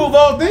gotta prove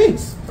all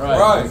things.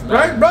 Right.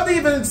 Brother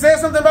even said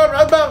something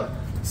about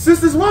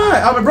sisters'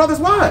 wives, our brothers'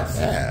 wives.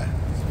 Yeah.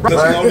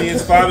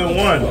 Thessalonians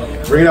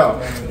 5:1. Read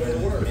out.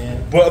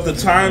 But of the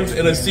times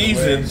and the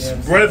seasons,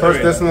 brethren.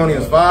 1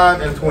 Thessalonians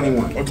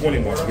 5:21. Or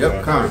 21.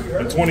 Yep, come.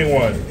 And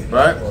 21.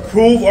 Right.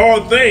 Prove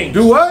all things.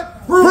 Do what?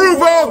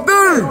 Prove all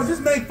things. Don't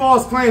just make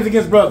false claims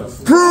against brothers.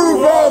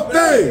 Prove all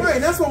things. Right,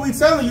 that's what we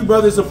telling you,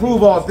 brothers, to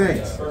prove all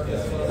things.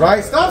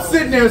 Right? Stop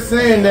sitting there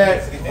saying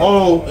that,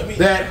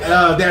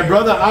 that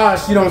brother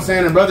Ash, you know what I'm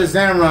saying, and brother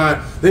Zamron,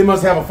 they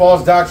must have a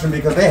false doctrine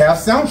because they have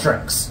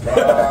soundtracks.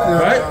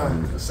 Right?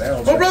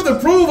 Well, brother,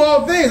 prove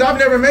all things. I've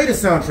never made a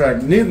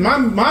soundtrack.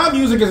 My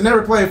music is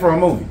never played for a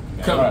movie.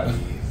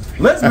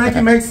 Let's make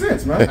it make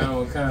sense, man.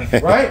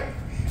 Right?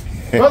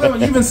 Brother,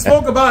 we even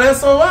spoke about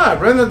SOI,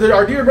 brother,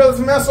 our dear brothers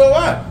from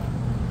SOI.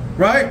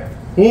 Right?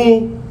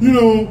 Well, you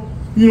know,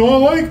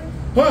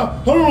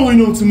 I don't really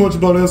know too much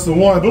about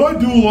SOI, but I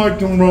do like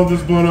them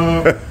brothers, but,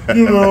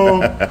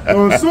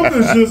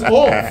 something's just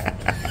off.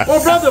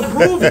 Well, brother,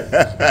 prove it.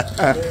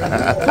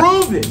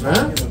 Prove it,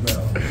 man.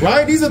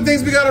 Right? These are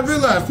things we got to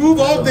realize. Prove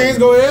all things.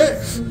 Go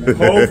ahead.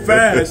 Hold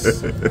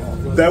fast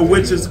that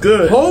which is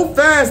good. Hold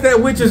fast that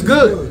which is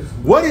good.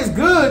 What is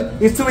good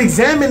is to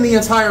examine the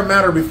entire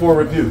matter before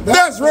review.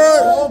 That's right.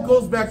 It all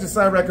goes back to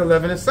Sirach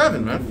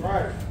 11:7, man.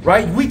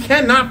 Right? We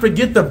cannot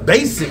forget the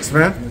basics,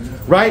 man.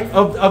 Right?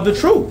 Of the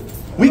truth.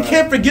 We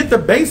can't forget the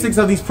basics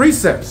of these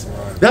precepts.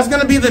 That's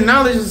going to be the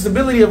knowledge and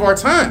stability of our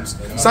times.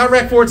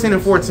 Sirach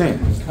 14:14.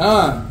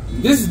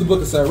 This is the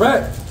book of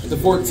Sirach, the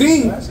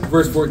 14,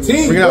 verse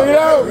 14. Bring it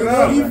out.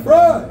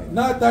 Defraud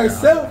not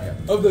thyself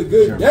of the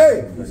good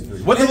day.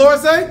 What the Lord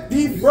say?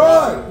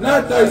 Defraud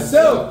not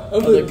thyself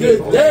of the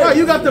good day. Right,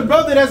 you got the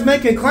brother that's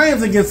making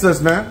claims against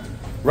us, man.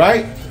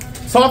 Right?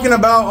 Talking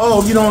about,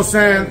 oh, you know what I'm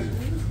saying?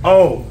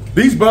 Oh,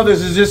 these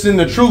brothers is just in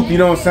the truth, you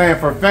know what I'm saying,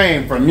 for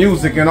fame, for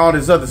music, and all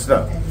this other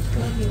stuff.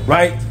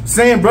 Right?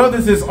 Saying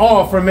brothers is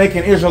off for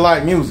making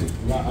Israelite music.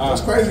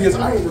 What's crazy is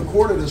I ain't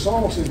recorded a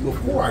song since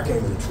before I came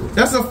in the truth.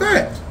 That's a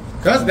fact.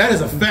 That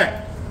is a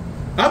fact.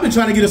 I've been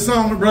trying to get a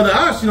song with Brother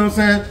Ash, you know what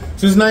I'm saying,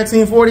 since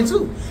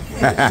 1942.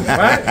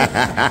 Right?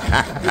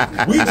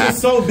 We just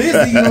so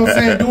busy, you know what I'm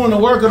saying, doing the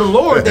work of the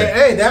Lord that,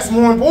 hey, that's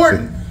more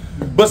important.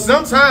 But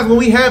sometimes when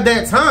we have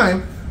that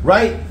time,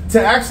 right, to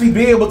actually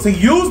be able to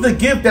use the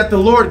gift that the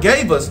Lord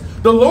gave us,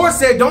 the Lord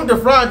said, don't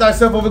defraud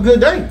thyself of a good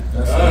day.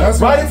 That's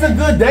right. It's a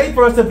good day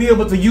for us to be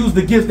able to use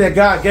the gift that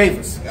God gave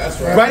us. That's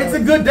right. Right? It's a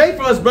good day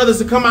for us, brothers,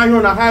 to come out here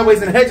on the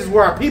highways and hedges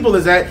where our people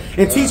is at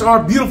and teach our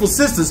beautiful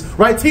sisters,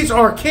 right? Teach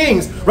our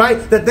kings, right?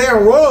 That they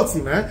are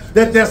royalty, man.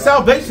 That their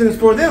salvation is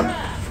for them.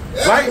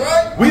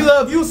 Right? We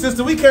love you,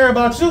 sister. We care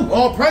about you.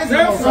 All praise to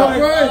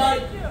God.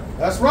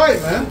 That's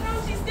right, man.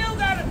 She still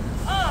got it,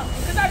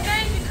 because I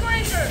named the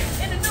creature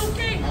in the new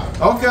kingdom.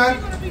 Okay.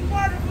 She's going to be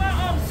part of my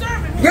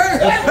servant.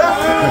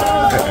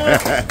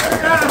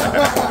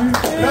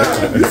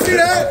 You see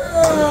that?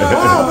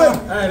 Hold on,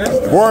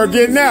 wait. Word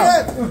getting out.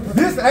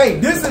 This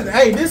This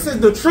is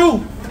the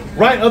truth,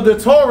 right, of the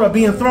Torah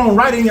being thrown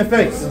right in your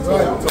face.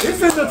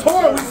 This is the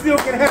Torah. We still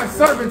can have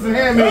servants and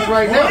handmaids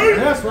right now.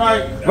 That's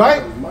right.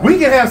 Right? We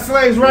can have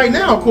slaves right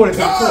now, according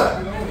to the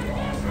Torah.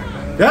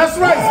 That's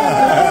right.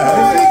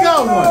 There you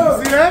go,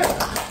 one. See that?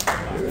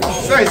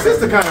 Say,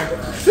 sister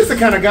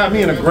kind of got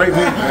me in a great mood,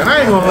 man. I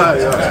ain't gonna lie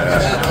to you.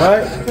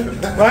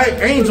 Right?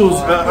 Angels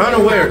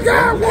unaware. We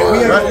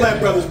ain't gonna let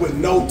brothers with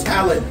no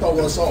talent throw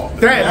us off.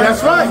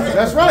 That's right.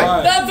 That's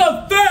right. That's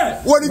a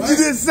fact. What did you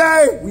just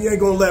say? We ain't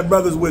gonna let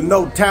brothers with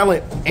no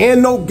talent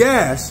and no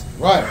gas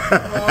Right.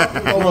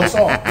 throw us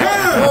off.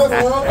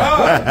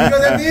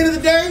 Because at the end of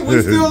the day,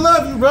 we still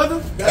love you,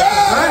 brother.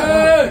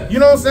 Right? You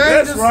know what I'm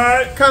saying? That's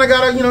right. Kind of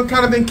got to,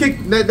 kind of been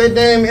kicked. That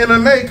damn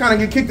MMA kind of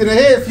get kicked in the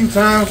head a few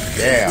times.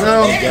 Yeah. You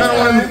know, kind of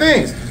one of the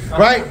things.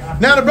 Right?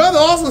 Now the brother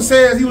also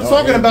says he was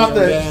talking about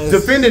the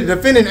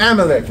defending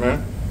Amalek,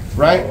 man.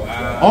 Right?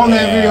 On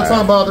that video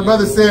talking about the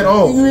brother said,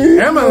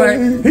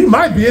 Amalek, he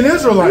might be an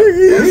Israelite.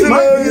 He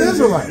might be an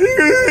Israelite.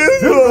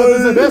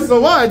 The brother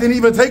said, I didn't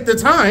even take the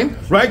time,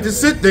 right, to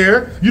sit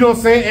there, you know what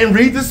I'm saying, and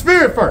read the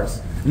spirit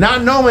first.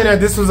 Not knowing that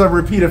this was a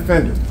repeat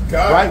offender.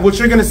 Right? What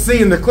you're gonna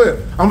see in the clip.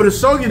 I'm gonna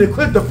show you the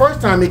clip the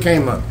first time he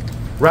came up.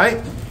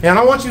 Right? And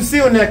I want you to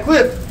see on that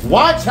clip,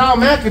 watch how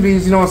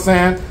Maccabees, you know what I'm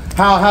saying,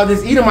 how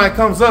this Edomite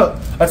comes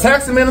up,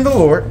 attacks the man of the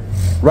Lord,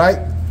 right?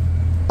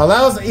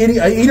 Allows an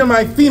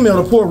Edomite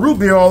female to pour root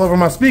beer all over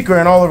my speaker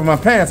and all over my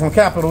pants on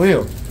Capitol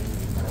Hill,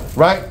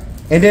 right?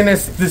 And then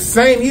this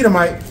same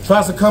Edomite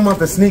tries to come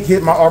up and sneak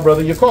hit our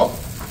brother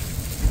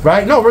Yakov,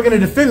 right? No, we're going to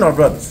defend our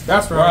brothers.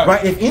 That's right.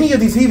 Right? If any of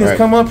these heathens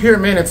come up here,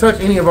 man, and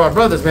touch any of our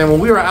brothers, man, when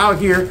we are out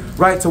here,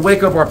 right, to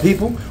wake up our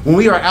people, when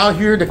we are out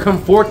here to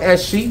come forth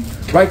as sheep,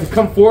 right, to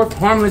come forth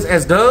harmless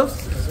as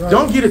doves,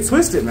 don't get it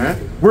twisted, man.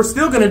 We're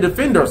still going to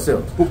defend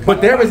ourselves.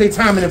 But there is a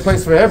time and a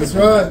place for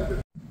everything. Right.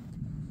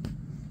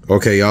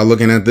 Okay, y'all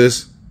looking at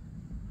this?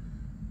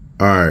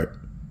 All right.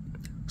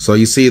 So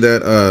you see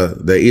that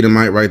the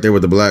Edomite right there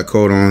with the black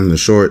coat on, the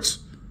shorts,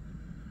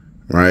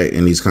 right?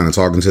 And he's kind of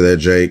talking to that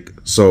Jake.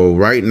 So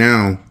right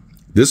now,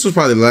 this was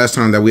probably the last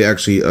time that we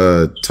actually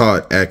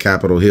taught at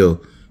Capitol Hill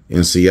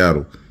in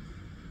Seattle.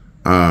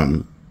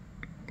 And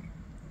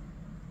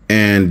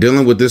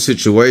dealing with this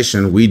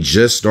situation, we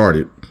just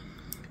started.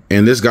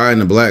 And this guy in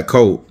the black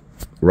coat,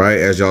 right,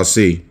 as y'all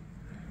see,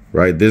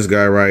 right, this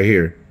guy right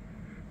here,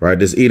 right,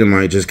 this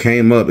Edomite just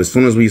came up as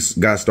soon as we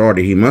got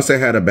started. He must have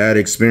had a bad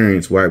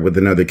experience, right, with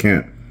another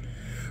camp.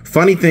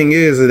 Funny thing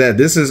is that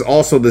this is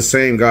also the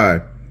same guy,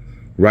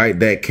 right,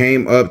 that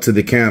came up to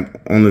the camp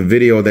on the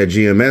video that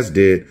GMS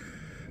did,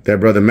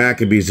 that Brother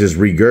Maccabees just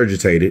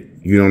regurgitated,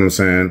 you know what I'm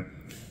saying?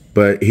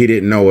 But he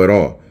didn't know at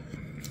all,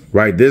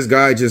 right? This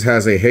guy just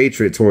has a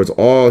hatred towards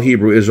all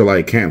Hebrew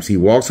Israelite camps. He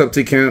walks up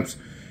to camps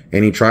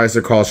and he tries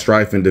to cause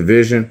strife and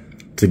division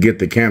to get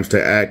the camps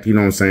to act, you know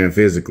what I'm saying,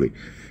 physically.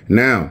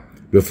 Now,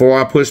 before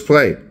I push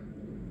play,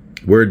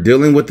 we're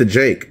dealing with the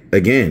Jake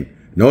again.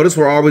 Notice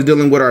we're always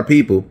dealing with our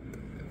people,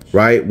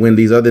 right? When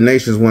these other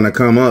nations want to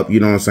come up, you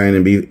know what I'm saying,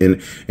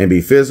 and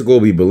be physical,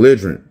 be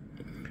belligerent.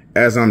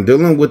 As I'm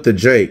dealing with the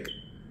Jake,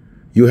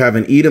 you have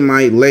an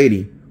Edomite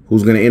lady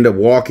who's going to end up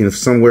walking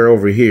somewhere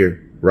over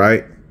here,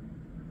 right?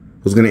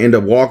 Who's going to end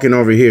up walking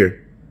over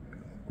here,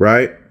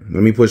 right?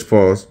 Let me push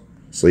pause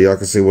so y'all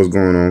can see what's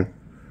going on,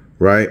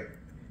 right?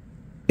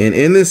 And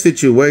in this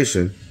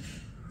situation,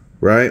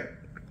 right?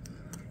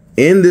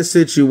 In this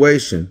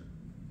situation,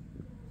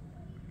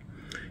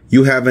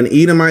 you have an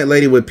Edomite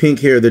lady with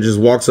pink hair that just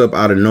walks up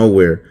out of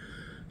nowhere,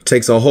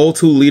 takes a whole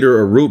 2 liter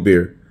of root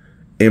beer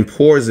and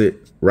pours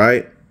it,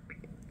 right?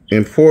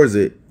 And pours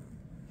it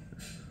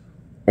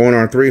on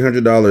our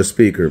 $300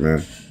 speaker,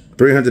 man.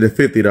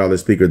 $350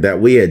 speaker that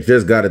we had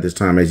just got at this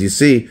time. As you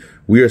see,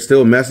 we are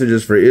still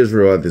messengers for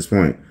Israel at this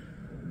point,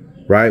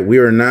 right? We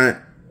are not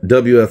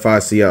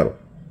WFI Seattle,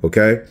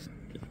 okay?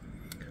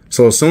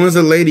 So as soon as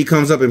a lady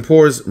comes up and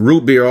pours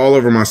root beer all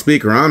over my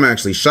speaker, I'm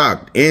actually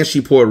shocked. And she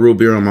poured root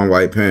beer on my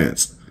white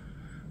pants,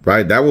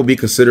 right? That will be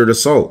considered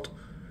assault,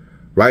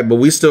 right? But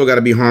we still got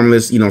to be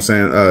harmless, you know what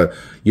I'm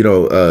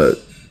saying?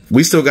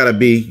 We still got to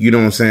be, you know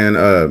what I'm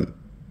saying?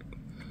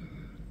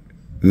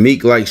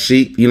 Meek like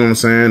sheep, you know what I'm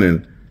saying?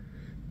 And,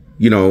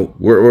 you know,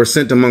 we're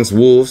sent amongst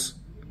wolves,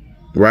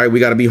 right? We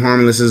got to be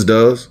harmless as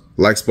doves,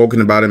 like spoken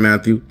about in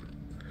Matthew.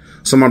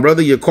 So my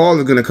brother Yakal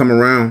is going to come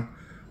around,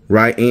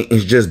 right, and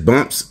it just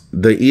bumps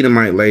the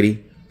Edomite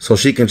lady so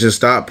she can just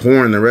stop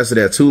pouring the rest of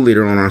that 2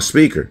 liter on our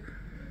speaker.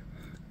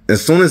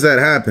 As soon as that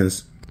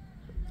happens,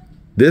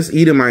 this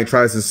Edomite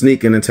tries to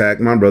sneak and attack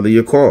my brother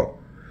Yakal.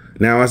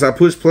 Now, as I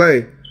push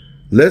play,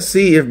 let's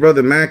see if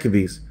Brother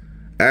Maccabees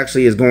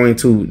actually is going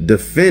to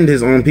defend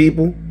his own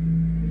people,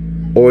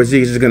 or is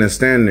he just going to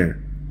stand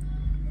there?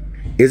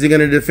 Is he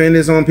going to defend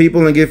his own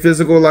people and get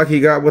physical like he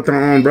got with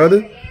our own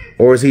brother?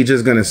 Or is he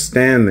just going to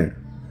stand there?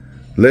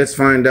 Let's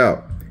find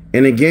out.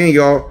 And again,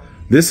 y'all,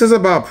 this is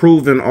about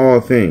proving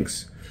all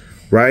things,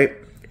 right?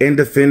 And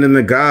defending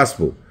the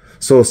gospel.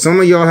 So if some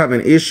of y'all have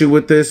an issue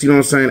with this, you know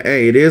what I'm saying?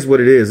 Hey, it is what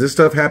it is. This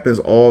stuff happens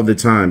all the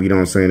time, you know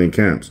what I'm saying, in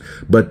camps.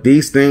 But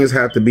these things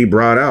have to be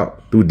brought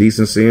out through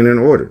decency and in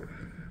order,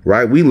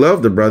 right? We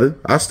love the brother.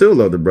 I still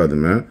love the brother,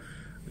 man.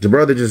 The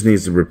brother just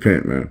needs to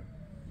repent, man.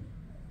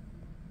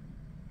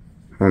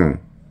 Hold on.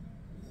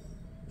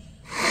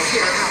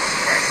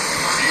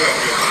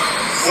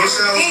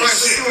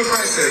 Let's see what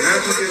Christ said.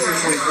 Matthew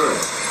 15:24.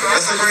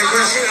 That's a great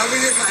question,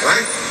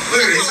 right? Look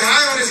at it. He said,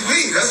 "I on his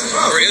bleed." That's the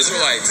problem. We're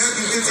Israelites.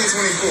 Matthew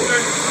 15:24.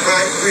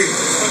 Right? Read.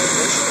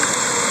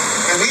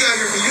 And we out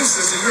here for you,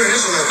 sister. You're an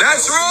Israelite.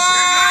 That's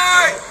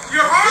right.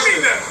 You're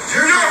harming them.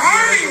 You're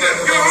harming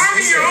them. You're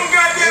harming your own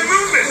goddamn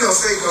movement. You know,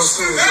 Satan goes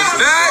through.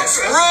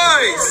 That's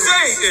right.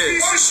 Satan.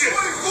 Piece of shit.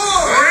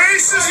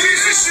 Racist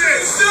piece of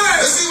shit.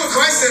 Let's see what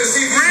Christ said.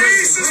 See if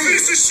racist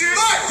piece of shit.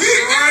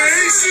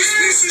 Racist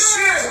piece of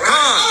shit.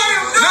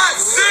 Not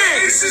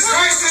sin. Racist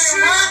piece of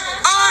shit.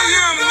 I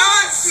am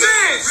not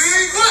sin,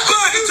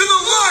 but into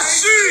the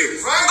lost sheep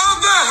of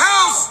the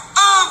house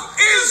of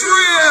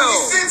Israel.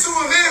 He sent to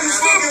a man who's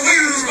smoking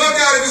weed who's bugged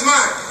out of his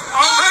mind.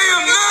 I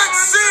am not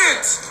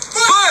sent,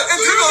 but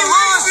into the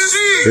lost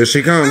sheep. Here she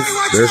comes.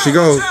 There she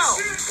goes. Hey,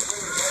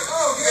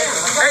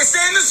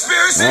 stay in the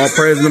spirit. All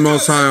praise to the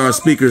Most High. Our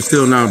speaker's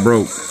still not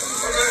broke.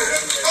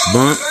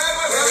 Bump.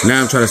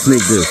 Now I'm trying to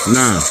sneak this.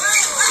 Nah.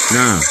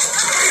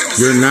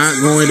 You're not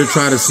going to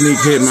try to sneak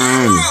hit my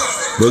homie.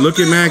 But look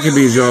at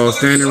Maccabees, y'all,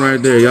 standing right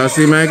there. Y'all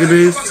see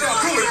Maccabees?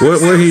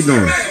 What he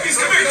doing?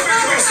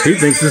 He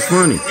thinks it's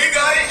funny.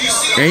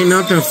 Ain't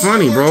nothing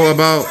funny, bro,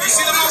 about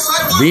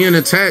being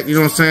attacked, you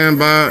know what I'm saying,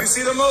 by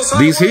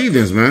these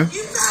heathens, man.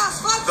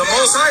 The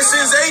Most High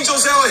sends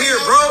angels out here,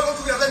 bro.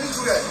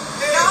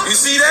 You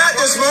see that?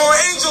 There's more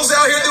angels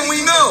out here than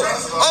we know.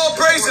 All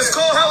praises,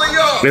 call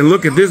hallelujah. And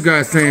look at this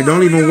guy saying,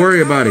 don't even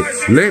worry about it.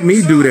 Let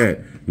me do that.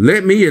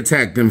 Let me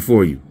attack them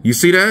for you. You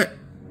see that?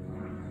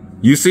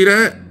 You see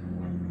that?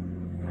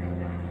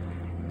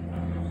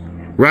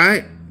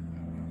 Right?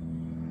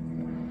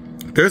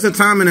 There's a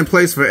time and a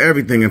place for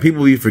everything, and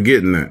people be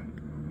forgetting that.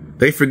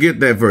 They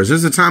forget that verse.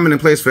 There's a time and a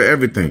place for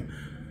everything.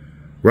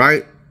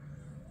 Right?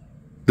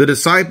 The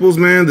disciples,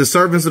 man, the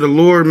servants of the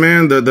Lord,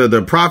 man,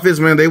 the prophets,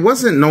 man, they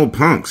wasn't no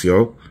punks,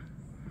 yo.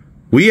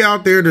 We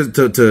out there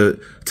to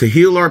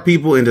heal our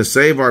people and to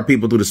save our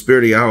people through the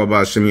spirit of Yahweh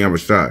Hashem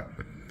Yahushua.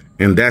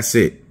 And that's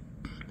it.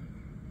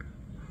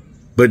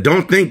 But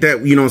don't think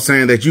that, you know what I'm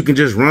saying, that you can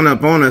just run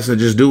up on us and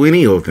just do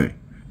any old thing.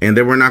 And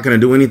that we're not going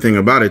to do anything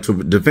about it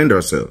to defend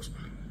ourselves.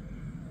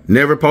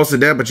 Never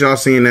posted that, but y'all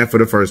seeing that for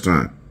the first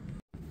time.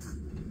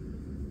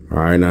 All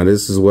right, now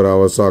this is what I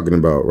was talking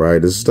about,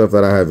 right? This is stuff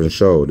that I haven't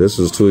showed. This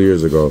was 2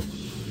 years ago,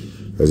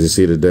 as you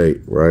see the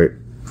date, right?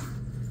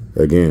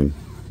 Again.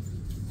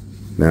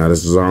 Now,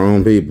 this is our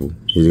own people.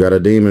 He's got a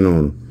demon on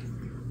him.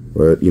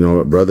 But, you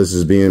know, brothers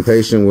is being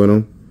patient with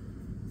him.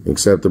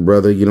 Except the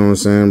brother, you know what I'm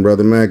saying,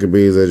 Brother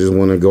Maccabees, that just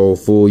want to go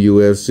full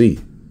UFC.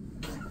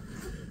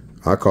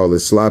 I call it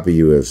sloppy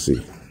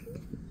UFC.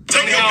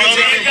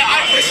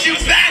 I push you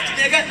back,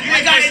 nigga.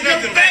 I got in your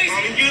face,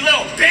 you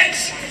little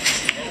bitch.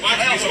 What?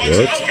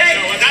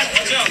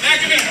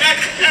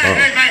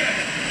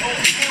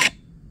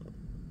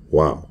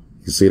 Wow.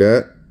 You see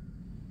that?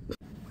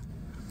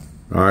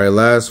 All right,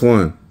 last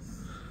one.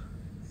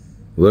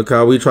 Look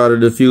how we try to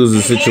defuse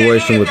the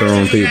situation with our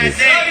own people.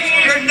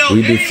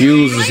 We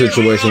defuse the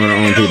situation with our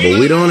own people.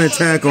 We don't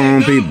attack our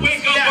own people.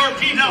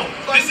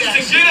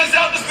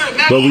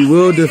 But we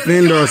will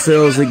defend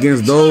ourselves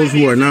against those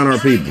who are not our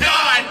people.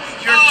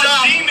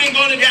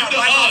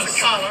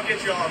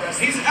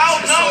 He's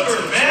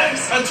outnumbered, man.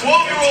 A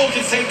 12-year-old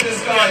can take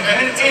this guy,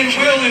 man, and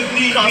will if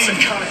need be. Let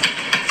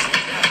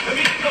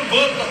me get the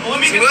book. Let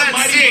me get the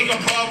mighty book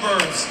of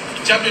Proverbs,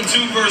 chapter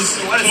 2, verse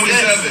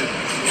 27.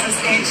 Is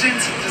this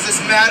ancient? Does this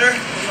matter?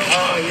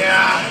 Oh,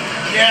 yeah.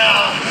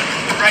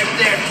 Right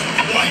there.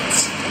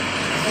 What?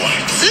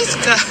 This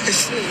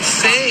guy's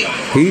insane.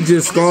 He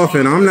just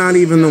scoffing. I'm not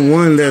even the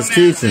one that's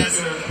teaching.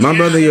 My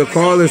brother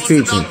Yakal is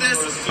teaching.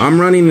 I'm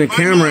running the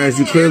camera, as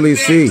you clearly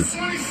see.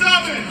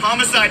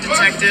 Homicide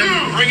detective.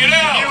 Bring it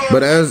out.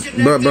 But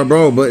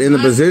in the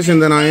position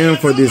that I am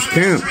for this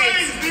camp,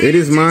 it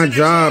is my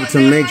job to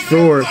make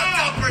sure,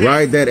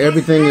 right, that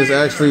everything is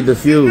actually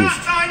diffused.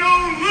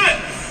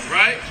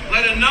 Right?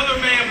 Let another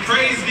man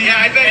praise thee.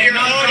 Yeah, I bet you're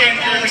holding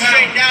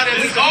straight down in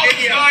this all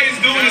this guy is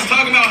doing is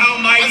talking about how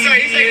mighty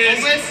he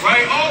is.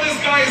 Right? All this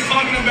guy is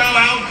talking about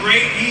how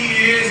great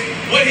he is,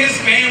 what his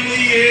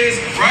family is.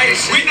 Right?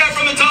 Read that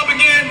from the top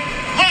again.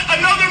 Let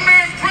another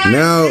man praise.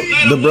 Now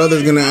the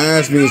brother's gonna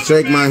ask me,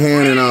 shake my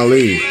hand, and I'll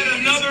leave.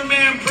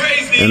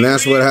 And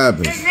that's what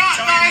happens.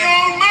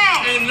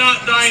 And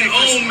not thine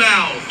own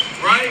mouth.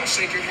 Right?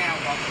 Shake your hand.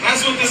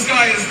 That's what this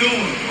guy is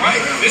doing. Right?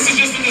 This is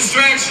just a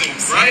distraction.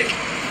 Right?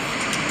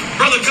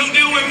 Brother, come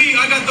deal with me.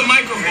 I got the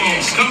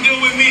microphone. Come deal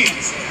with me.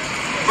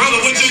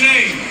 Brother, what's your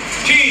name?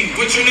 King,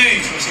 what's your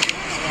name?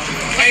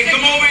 Hey,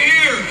 come over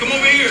here. Come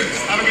over here.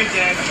 Have a good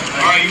day.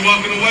 All right, you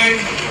walking away?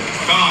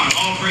 Gone.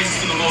 All praises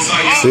to the Most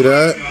High. See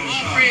that?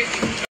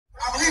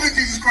 I believe in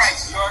Jesus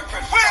Christ. We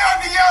are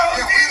the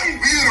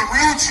Yahweh. We you're the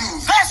real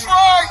Jews. That's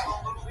right.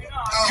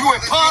 You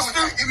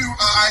imposter. Give me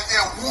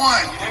Isaiah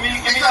 1. Give me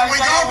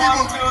Isaiah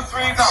 1, 2,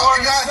 3, 4. No,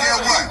 give me Isaiah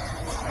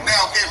 1.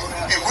 Now,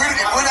 if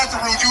we're not the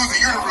real Jews,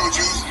 then you're the real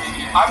Jews.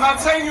 I'm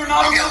not saying you're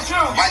not a real Jew.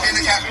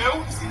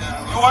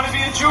 You want to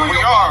be a Jew?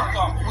 We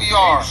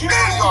are.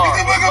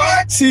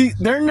 See,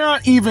 they're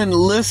not even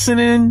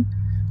listening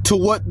to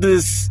what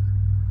this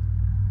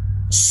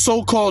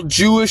so-called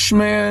Jewish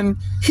man,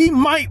 he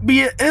might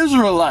be an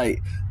Israelite,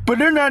 but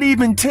they're not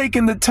even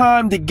taking the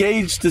time to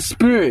gauge the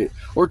spirit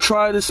or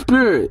try the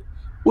spirit.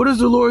 What does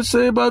the Lord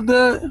say about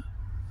that?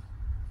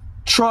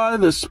 Try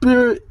the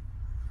spirit.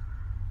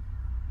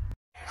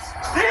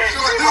 These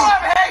people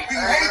have hate.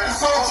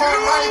 Jews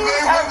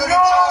have no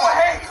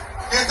hate.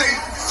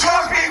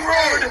 Stop being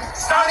rude.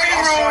 Stop being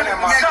rude.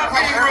 Stop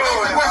being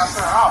rude.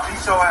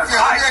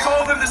 I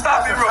told them to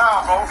stop being rude.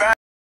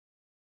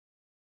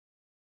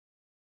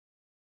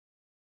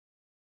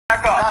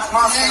 Back up.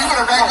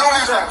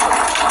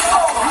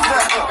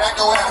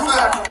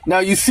 Now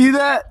you see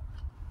that?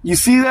 You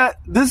see that?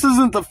 This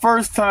isn't the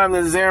first time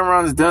that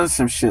Zamron's done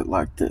some shit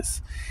like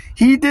this.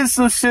 He did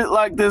some shit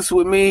like this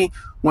with me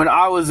when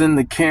I was in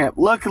the camp.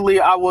 Luckily,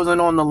 I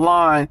wasn't on the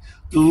line.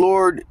 The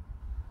Lord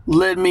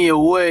led me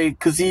away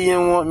because he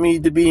didn't want me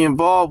to be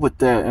involved with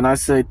that. And I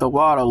say,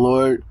 Tawada,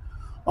 Lord,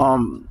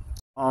 I'm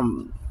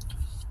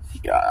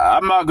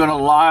not gonna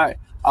lie.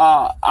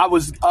 I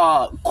was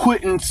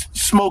quitting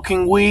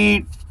smoking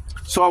weed,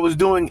 so I was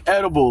doing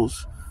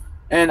edibles,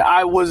 and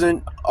I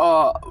wasn't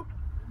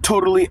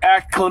totally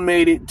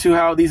acclimated to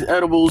how these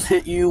edibles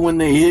hit you when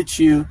they hit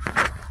you.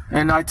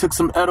 And I took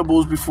some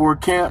edibles before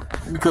camp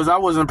because I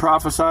wasn't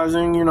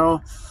prophesizing, you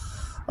know.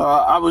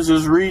 I was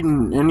just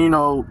reading, and, you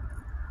know,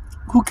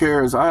 who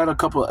cares? I had a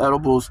couple of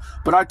edibles,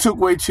 but I took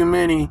way too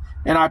many,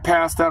 and I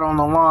passed out on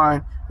the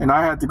line, and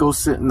I had to go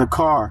sit in the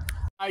car.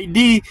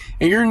 ID,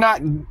 and you're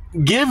not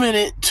giving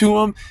it to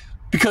them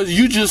because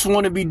you just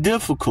want to be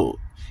difficult.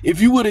 If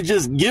you would have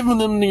just given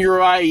them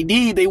your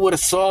ID, they would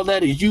have saw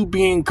that as you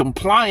being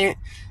compliant,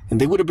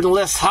 and they would have been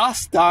less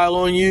hostile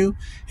on you,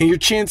 and your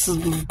chances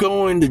of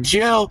going to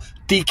jail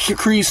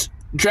decreased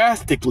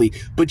drastically.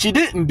 But you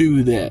didn't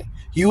do that.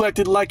 You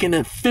acted like an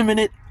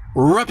effeminate,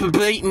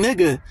 reprobate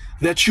nigga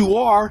that you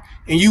are,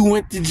 and you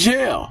went to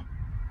jail.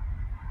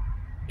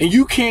 And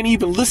you can't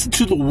even listen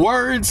to the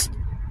words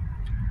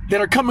that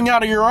are coming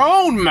out of your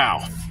own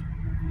mouth.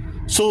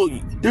 So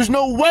there's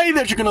no way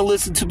that you're going to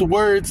listen to the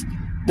words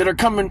that are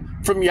coming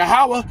from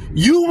Yahweh.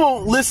 You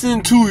won't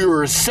listen to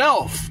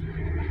yourself.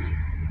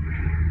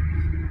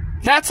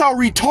 That's how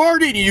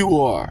retarded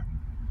you are.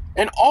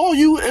 And all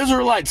you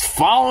Israelites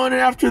following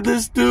after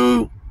this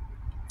dude,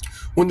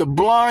 when the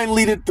blind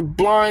leadeth the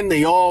blind,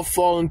 they all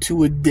fall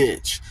into a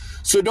ditch.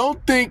 So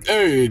don't think,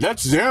 hey,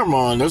 that's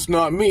Zermon, that's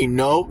not me.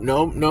 No.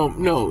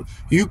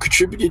 You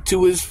contributed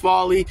to his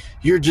folly.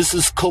 You're just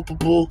as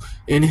culpable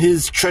in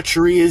his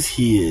treachery as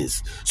he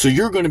is. So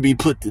you're going to be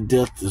put to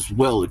death as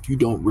well if you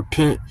don't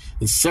repent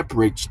and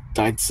separate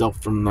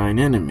thyself from thine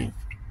enemy.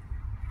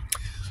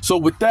 So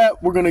with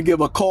that, we're going to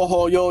give a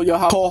call yo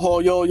Yahweh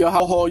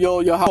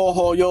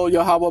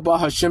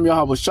Bahashem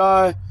Yahweh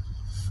Shai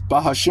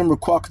Bahashem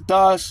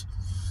Rakwakadash.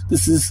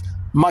 This is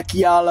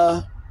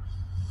Machiala,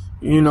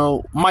 you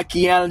know,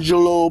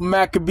 Michelangelo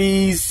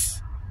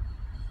Maccabees,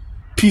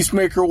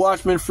 Peacemaker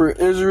Watchman for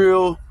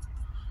Israel,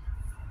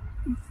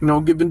 you know,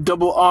 giving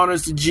double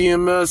honors to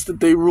GMS that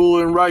they rule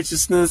in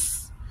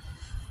righteousness,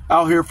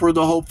 out here for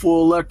the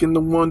hopeful elect in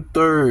the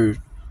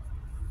 1/3.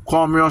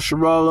 Kwame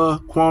Yasharala,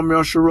 Kwame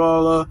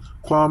Yasharala,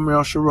 Kwame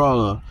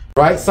Yasharala.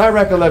 Right?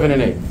 Sirach 11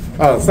 and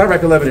 8.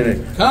 Sirach 11 and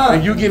 8.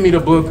 And you give me the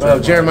book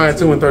of Jeremiah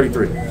 2 and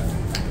 33.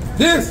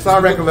 This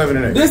Sirach 11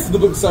 and 8. This is the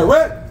book of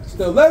Sirach,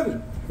 chapter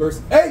 11,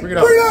 verse 8. Bring it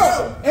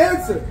up.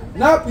 Answer,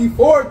 not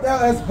before thou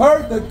hast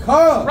heard the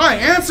cause. Right,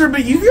 answer,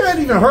 but you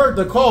hadn't even heard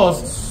the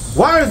cause.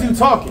 Why is you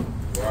talking?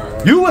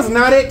 Right. You was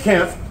not at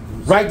camp,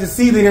 right, to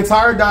see the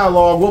entire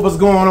dialogue, what was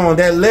going on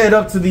that led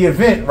up to the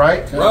event,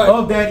 right?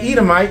 Of that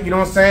Edomite, you know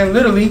what I'm saying,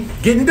 literally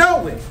getting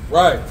dealt with.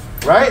 Right.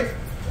 Right?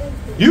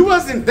 You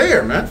wasn't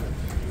there, man.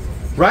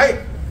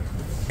 Right?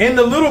 And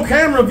the little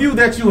camera view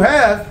that you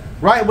have,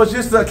 right, was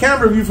just a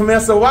camera view from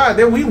SOI.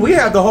 Then we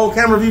have the whole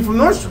camera view from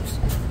Nordstrom's,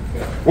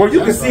 where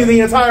you can see the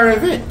entire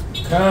event.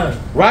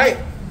 Right?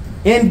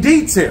 In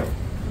detail.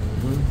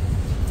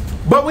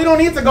 But we don't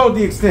need to go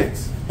the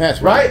extents.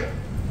 That's right.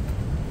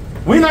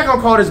 We're not going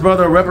to call this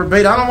brother a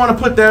reprobate. I don't want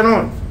to put that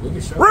on.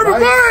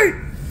 Reprobate! Right?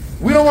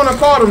 We don't want to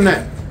call him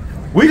that.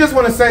 We just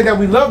want to say that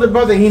we love the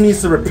brother and he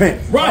needs to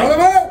repent.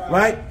 Right.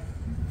 Right?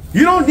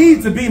 You don't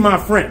need to be my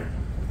friend.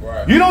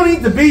 Right. You don't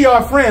need to be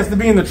your friends to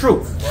be in the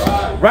truth.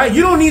 Right?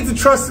 You don't need to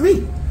trust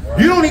me.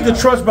 You don't need to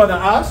trust Brother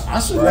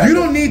Osh. You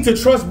don't need to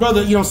trust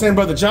Brother, you know what I'm saying,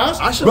 Brother Josh.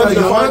 I should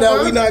find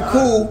out we not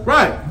cool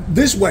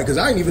this way, because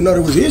I didn't even know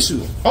there was an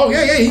issue. Oh,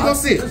 yeah, you gonna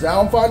see it. I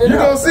don't find it you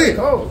out. Gonna see it.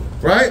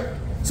 Right?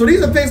 So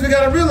these are things we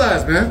gotta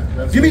realize, man.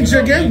 Give me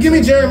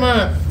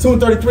Jeremiah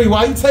 2:33.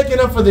 Why you taking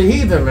up for the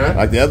heathen, man?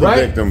 Like the other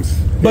victims.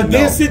 But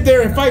then sit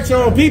there and fight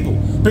your own people,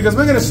 because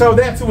we're gonna show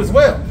that too as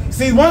well.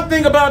 See, one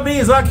thing about me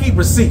is I keep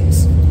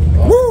receipts.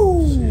 Woo!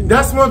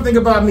 That's one thing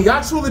about me.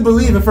 I truly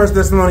believe in 1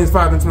 Thessalonians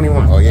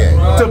 5:21. Oh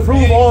yeah. To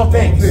prove all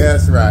things.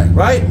 That's right.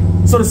 Right?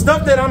 So the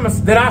stuff that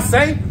I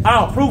say,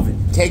 I'll prove it.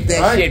 Take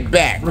that shit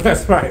back.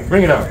 That's right.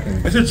 Bring it up.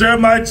 This is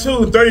Jeremiah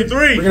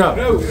 2:33. Bring it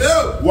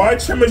up. Why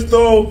trimmest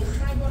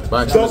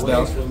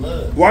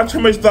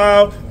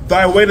thou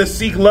thy way to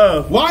seek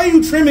love? Why are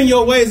you trimming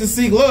your ways to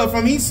seek love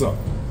from Esau?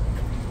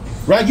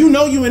 Right? You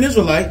know you an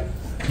Israelite.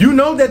 You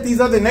know that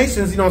these other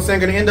nations, you know what I'm saying,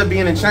 going to end up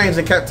being in chains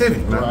and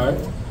captivity.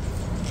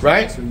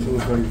 Right?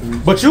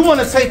 But you want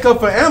to take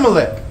up for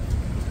Amalek.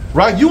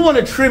 Right? You want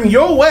to trim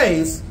your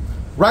ways,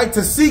 right,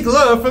 to seek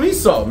love from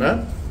Esau,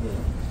 man.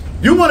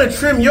 You want to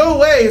trim your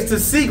ways to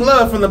seek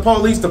love from the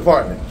police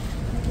department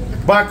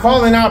by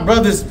calling out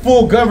brothers'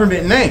 full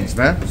government names,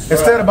 man,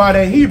 instead of by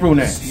their Hebrew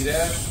names.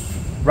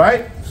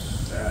 Right?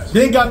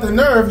 Then got the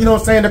nerve, you know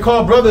what I'm saying, to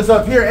call brothers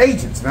up here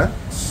agents, man.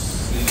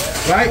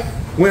 Right?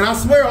 When I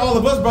swear all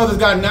of us brothers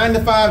got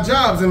 9-to-5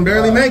 jobs and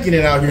barely making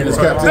it out here in this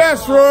captivity.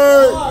 That's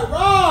right.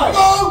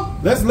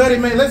 Let's make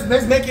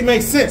it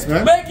make sense,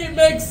 man. Make it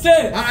make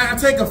sense. I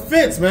take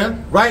offense,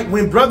 man. Right?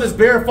 When brothers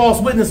bear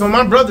false witness on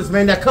my brothers,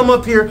 man, that come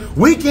up here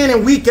week in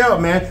and week out,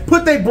 man,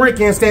 put their brick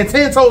in, stand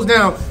 10 toes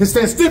down, and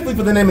stand stiffly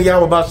for the name of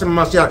Yahweh B'Shem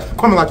Mashiach,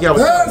 coming like Yahweh.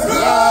 That's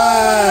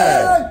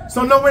right.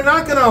 So no, we're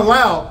not gonna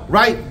allow,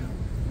 right,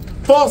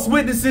 false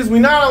witnesses.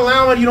 We're not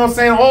allowing, you know what I'm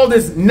saying, all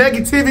this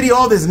negativity,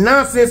 all this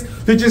nonsense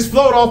to just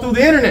float all through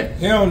the internet.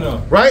 Hell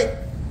no. Right?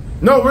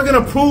 No, we're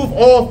gonna prove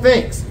all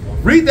things.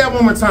 Read that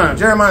one more time.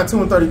 Jeremiah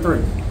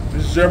 2:33.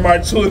 This is Jeremiah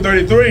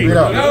 2:33.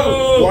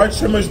 Why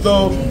trimmest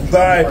thou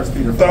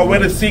thy way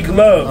to seek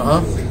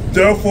love?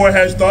 Therefore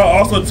hast thou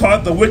also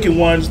taught the wicked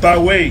ones thy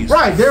ways.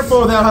 Right.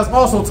 Therefore thou hast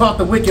also taught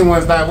the wicked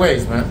ones thy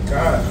ways, man.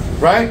 God.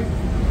 Right?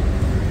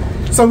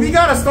 So we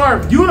gotta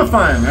start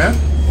unifying, man.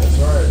 That's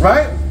right.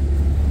 Right?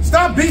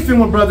 Stop beefing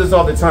with brothers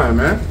all the time,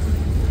 man.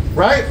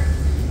 Right?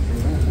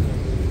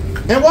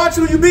 And watch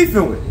who you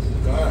beefing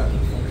with. God.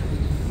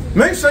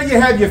 Make sure you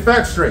have your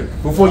facts straight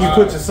before you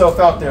put yourself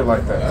out there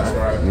like that. That's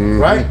right.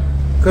 Right?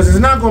 Because it's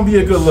not going to be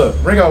a good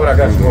look. Bring out what I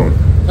got you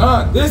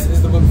on. This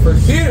is the book of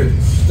 1 Peter,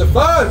 chapter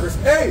 5, verse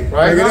 8.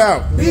 Right? Bring it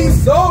out. Be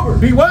sober.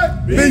 Be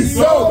what? Be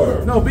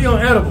sober. No, be on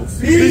edibles.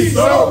 Be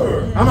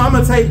sober. I'm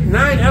going to take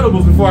 9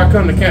 edibles before I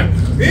come to camp.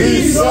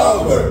 Be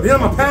sober. Then I'm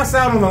going to pass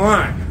out on the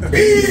line.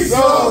 Be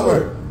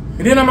sober.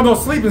 And then I'm going to go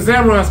sleep in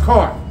Zamron's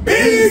car.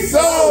 Be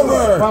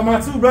sober. While my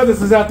 2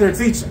 brothers is out there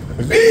teaching.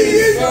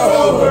 Be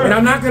sober. And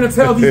I'm not going to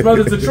tell these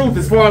brothers the truth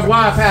as far as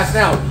why I passed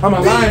out. I'm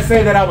going to lie and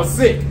say that I was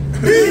sick.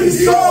 Be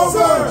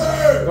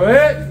sober. Go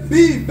ahead.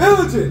 Be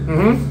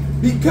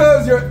vigilant.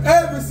 Because your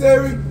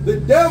adversary, the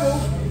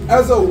devil,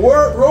 as a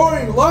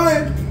roaring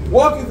lion,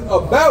 walketh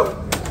about,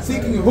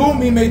 seeking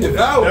whom he may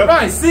devour.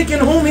 Right, seeking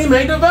whom he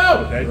may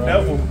devour. That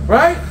devil.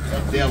 Right?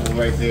 That devil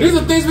right there. These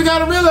are things we got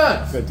to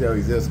realize. I can tell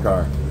he's this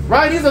car.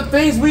 Right? These are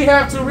things we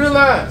have to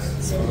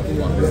realize.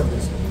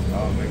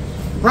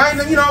 Right?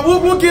 You know,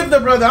 we'll give the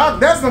brother.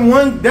 That's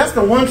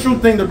the one true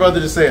thing the brother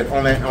just said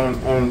on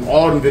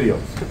all the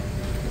videos.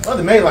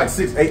 Brother made like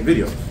 6-8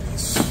 videos.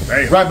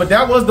 Right, but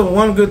that was the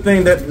one good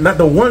thing not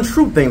the one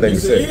true thing that he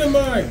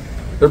said.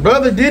 The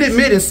brother did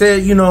admit and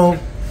said, you know,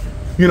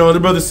 the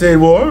brother said,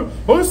 well,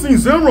 I've seen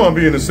Zamron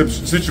be in a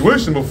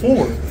situation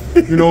before.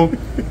 You know,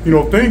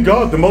 thank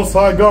God the Most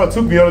High God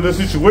took me out of this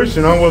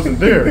situation. I wasn't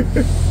there.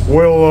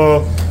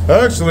 Well,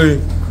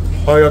 actually,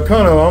 I'm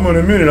gonna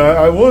admit it.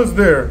 I was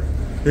there.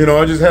 You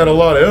know, I just had a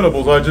lot of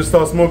edibles. I just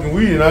started smoking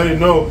weed and I didn't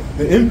know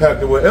the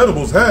impact of what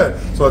edibles had.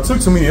 So I took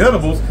too many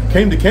edibles,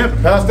 came to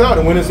camp, passed out,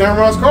 and went in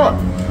Zamron's car.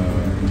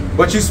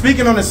 But you're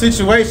speaking on the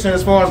situation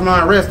as far as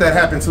my arrest that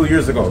happened 2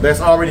 years ago.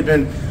 That's already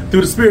been,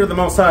 through the spirit of the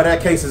Most High,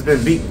 that case has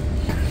been beaten.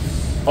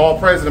 All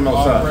praise to the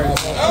Most High.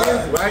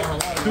 Right?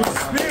 Through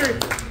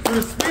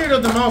the spirit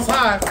of the Most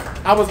High,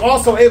 I was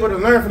also able to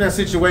learn from that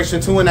situation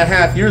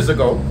 2.5 years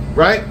ago,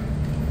 right?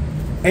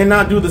 And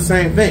not do the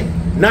same thing.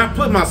 Not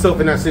put myself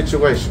in that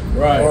situation.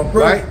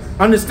 Right?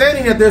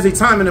 Understanding that there's a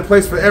time and a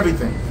place for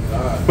everything.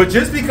 But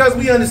just because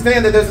we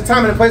understand that there's a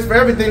time and a place for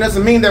everything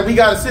doesn't mean that we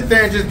got to sit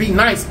there and just be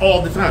nice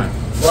all the time.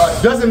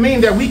 Doesn't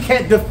mean that we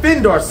can't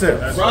defend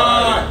ourselves.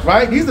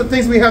 Right? These are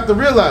things we have to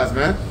realize,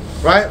 man.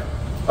 Right?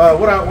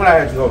 What I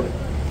had you hold it?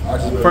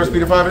 1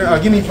 Peter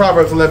 5. Give me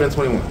Proverbs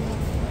 11:21.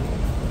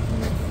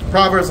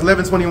 Proverbs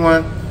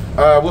 11:21.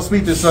 We'll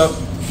speed this up.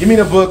 Give me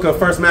the book of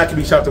 1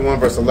 Maccabees chapter 1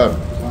 verse 11.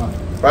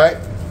 Right?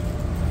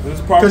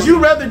 Because you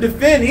rather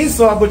defend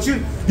Esau, but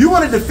you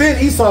want to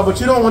defend Esau, but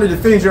you don't want to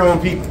defend your own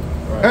people.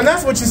 And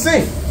that's what you're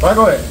saying. Right,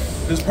 go ahead.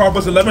 This is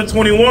Proverbs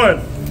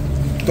 11:21.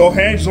 Though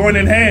hands join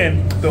in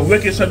hand, the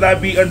wicked shall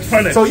not be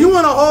unpunished. So you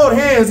want to hold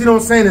hands, you know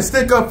what I'm saying, and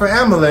stick up for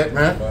Amalek,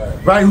 man.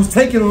 Right? Who's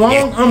taking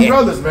long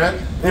umbrellas, man,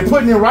 and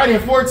putting it right in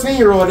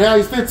 14-year-old, now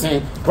he's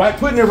 15, right?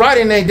 Putting it right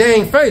in their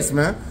dang face,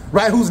 man.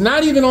 Right? Who's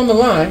not even on the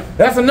line.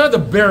 That's another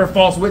bearer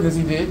false witness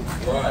he did.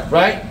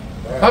 Right?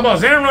 How about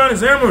Zamron and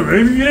Zamron?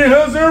 Maybe you didn't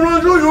have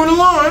Zamron Jr. on the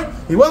line.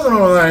 He wasn't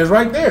on the line. He's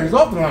right there. He's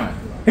off the line.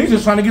 He's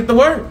just trying to get the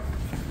word.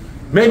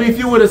 Maybe if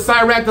you would have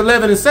Sirach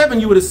 11:7,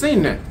 you would have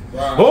seen that.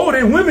 Oh,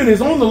 then women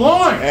is on the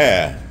line.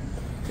 Yeah.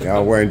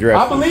 Y'all wearing I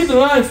dresses. believe the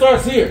line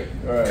starts here.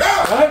 Right?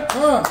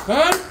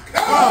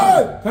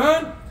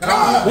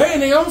 They in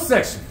their own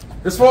section.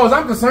 As far as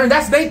I'm concerned,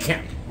 that's their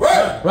camp.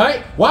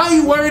 Right? Why are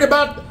you worried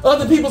about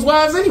other people's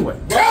wives anyway?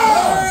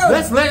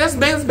 Let's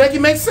make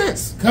it make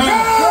sense.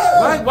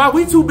 Right? Why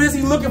we too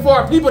busy looking for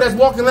our people that's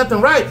walking left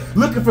and right,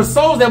 looking for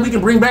souls that we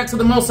can bring back to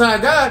the Most High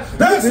God.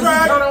 That's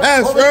right.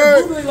 That's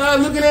right.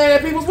 Looking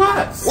at people's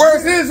wives.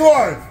 Where's his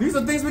wife? These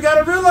are things we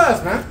gotta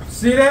realize, man.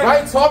 See that?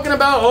 Right? Talking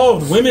about, oh,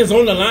 women's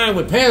on the line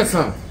with pants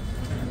on.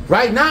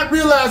 Right? Not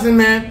realizing,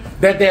 man,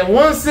 that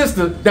one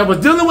sister that was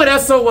dealing with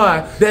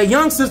SOI, that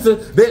young sister,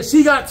 that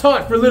she got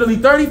taught for literally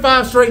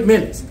 35 straight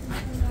minutes.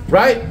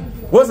 Right?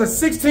 Was a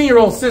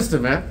 16-year-old sister,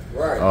 man.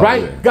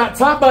 Right? Got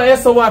taught by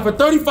SOI for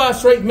 35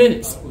 straight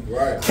minutes.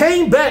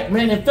 Came back,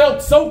 man, and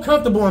felt so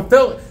comfortable and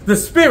felt the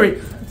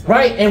spirit.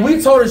 Right? And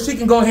we told her she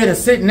can go ahead and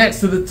sit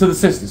next to the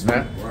sisters,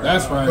 man.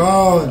 That's right.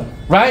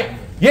 Right?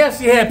 Yes,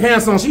 she had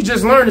pants on. She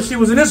just learned that she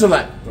was an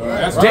Israelite.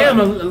 Damn,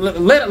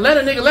 let a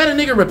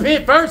nigga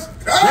repent first.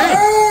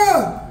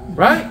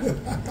 Right?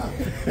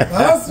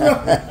 That's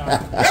right.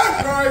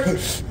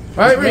 That's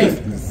right. Right,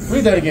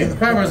 read that again.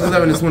 Proverbs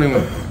 11 and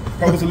 21.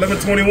 Proverbs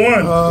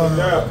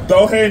 11:21.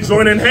 Though hand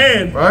join in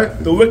hand, right?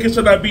 The wicked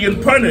shall not be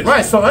punished.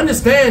 Right. So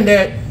understand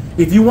that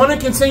if you want to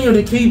continue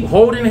to keep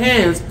holding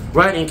hands,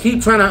 right, and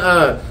keep trying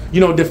to,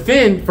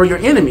 defend for your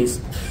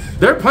enemies,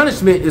 their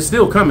punishment is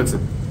still coming to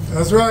them.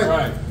 That's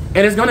right.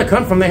 And it's going to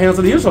come from the hands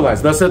of the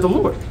Israelites. Thus said the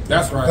Lord.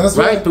 That's right. That's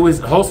right. Through his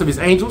host of his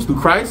angels, through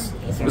Christ,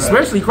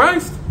 especially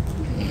Christ.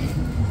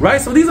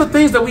 Right. So these are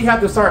things that we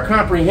have to start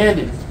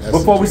comprehending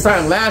before we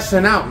start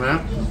lashing out,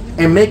 man,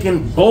 and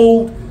making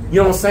bold,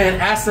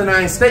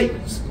 asinine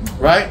statements.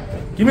 Right.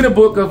 Give me the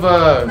book of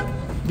I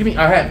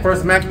had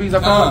First Maccabees,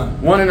 I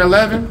found 1 and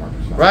 11.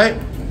 Right.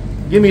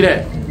 Give me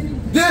that.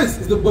 This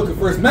is the book of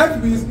First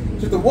Maccabees,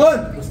 chapter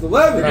 1, verse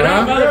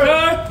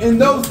 11. In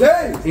those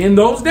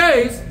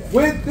days,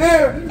 went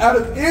there out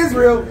of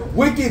Israel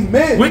wicked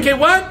men. Wicked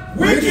what?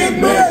 Wicked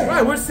men.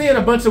 Right, we're seeing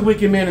a bunch of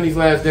wicked men in these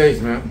last days,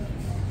 man.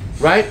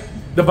 Right?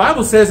 The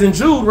Bible says in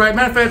Jude, right?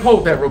 Matter of fact,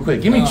 hold that real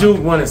quick. Give me Jude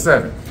 1 and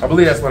 7. I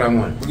believe that's what I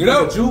want.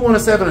 Jude 1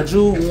 and 7 or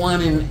Jude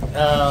 1 and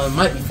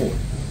might be 4.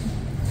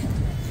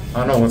 I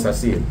don't know once I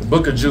see it. The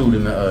book of Jude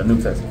in the New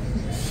Testament.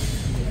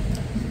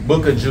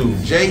 Book of Jude.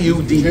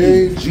 Jude.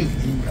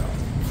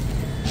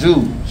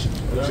 Jude.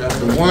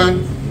 Chapter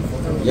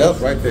 1. Yep,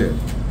 right there.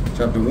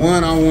 Chapter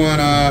 1, I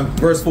want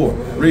verse 4.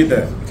 Read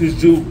that. This is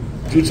Jude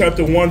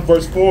chapter 1,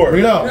 verse 4.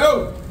 Read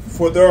out.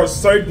 For there are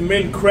certain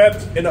men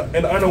crept and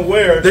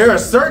unawares. There are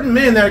certain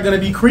men that are going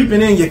to be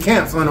creeping in your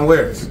camps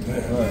unawares.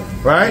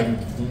 Right?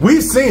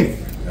 We've seen it.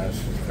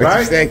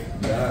 Right?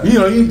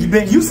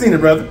 You've seen it,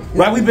 brother.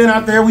 Right? We've been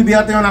out there. We be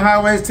out there on the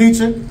highways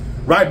teaching.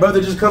 Right? Brother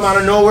just come out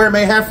of nowhere,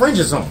 may have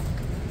fringes on.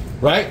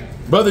 Right?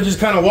 Brother just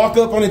kind of walk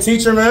up on the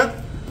teacher,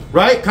 man.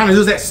 Right? Kind of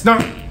does that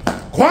stomp.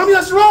 Kwame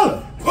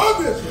Yasharola.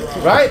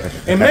 Right?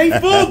 And may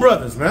fool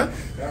brothers, man.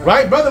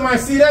 Right? Brother might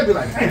see that, be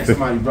like, hey, that's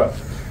somebody, brother.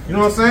 You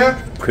know what I'm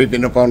saying?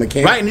 Creeping up on the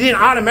camp. Right? And then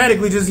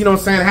automatically just,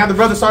 have the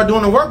brother start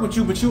doing the work with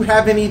you, but you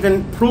haven't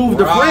even proved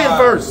the plan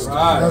first.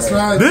 That's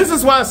right. This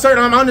is why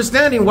I'm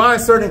understanding why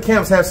certain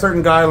camps have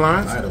certain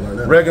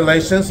guidelines,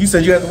 regulations. You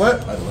said you had to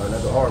what? I had to learn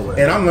that the hard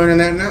way. And I'm learning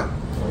that now.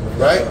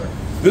 Right?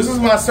 This is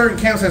why certain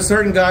camps have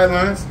certain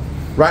guidelines,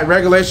 right?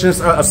 Regulations,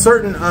 a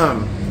certain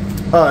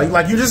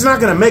like you're just not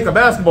gonna make a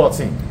basketball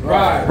team.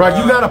 Right.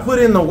 You gotta put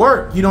in the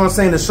work, you know what I'm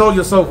saying, to show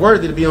yourself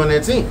worthy to be on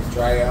that team.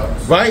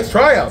 Tryouts. Right?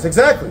 Tryouts,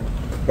 exactly.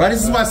 Right?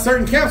 This is why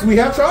certain camps we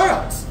have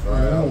tryouts.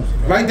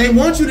 Right? They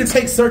want you to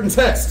take certain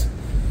tests.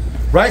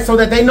 Right? So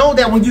that they know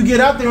that when you get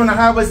out there on the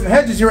highways and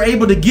hedges, you're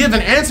able to give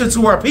an answer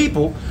to our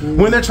people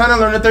when they're trying to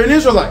learn that they're an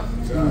Israelite.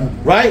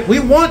 Right?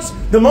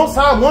 The Most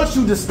High wants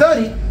you to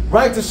study,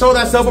 right, to show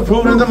that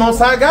self-approval in the Most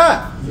High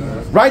God.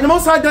 Right? The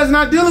Most High does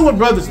not dealing with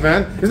brothers,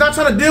 man. He's not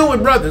trying to deal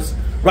with brothers,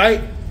 right?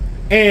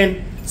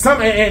 And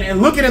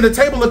looking at the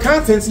table of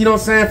contents, you know what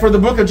I'm saying, for the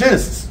book of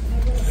Genesis.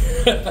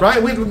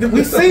 Right?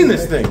 We've seen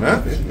this thing,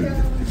 man.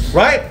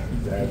 Right?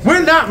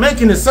 We're not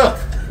making this up.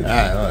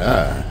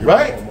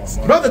 Right?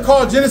 Brother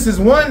called Genesis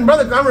 1.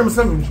 I remember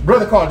some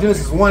brother called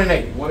Genesis 1 and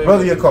 8.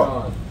 Brother you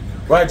called.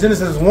 Right?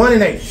 Genesis 1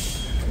 and 8.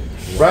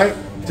 Right?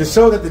 To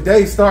show that the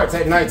day starts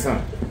at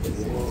nighttime.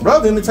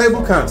 Brother in the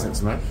table of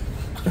contents, man.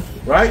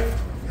 Right?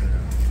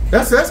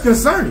 That's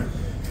concerning.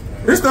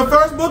 It's the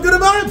first book of the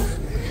Bible.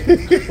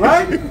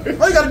 Right?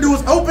 All you gotta do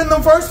is open the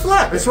first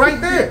flap. It's right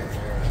there.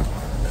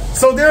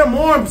 So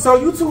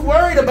you too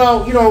worried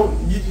about,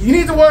 you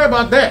need to worry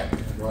about that.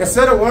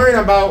 Instead of worrying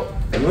about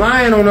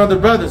lying on other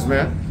brothers,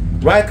 man.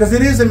 Right? Because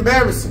it is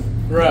embarrassing.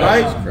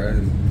 Right?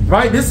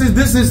 Right? This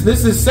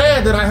is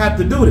sad that I have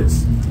to do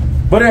this.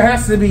 But it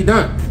has to be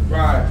done.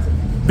 Right.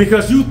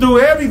 Because you threw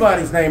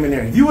everybody's name in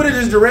there. If you would have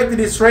just directed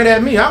it straight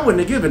at me, I wouldn't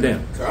have given a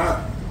damn.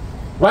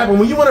 Right? But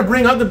when you want to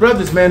bring other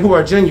brothers, man, who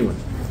are genuine,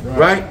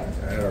 right?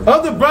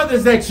 Other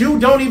brothers that you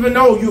don't even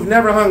know, you've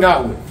never hung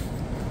out with,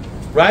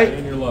 right?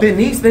 Then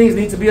these things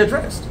need to be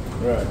addressed.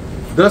 Right.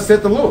 Thus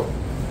said the Lord.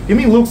 Give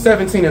me Luke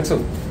 17 and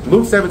 2.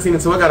 Luke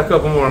 17:2. I got a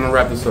couple more. I'm gonna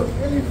wrap this up.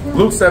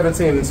 Luke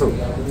 17:2.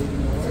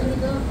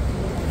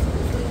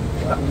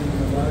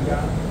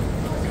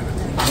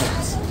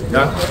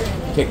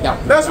 Yeah. Kicked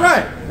out. That's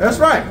right. That's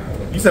right.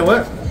 You said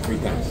what? 3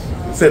 times.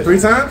 You said 3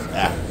 times?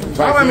 Yeah.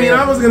 Oh, I mean,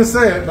 I was gonna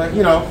say it, but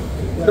you know,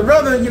 the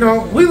brother, you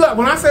know, we love.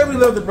 When I say we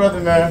love the brother,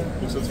 man,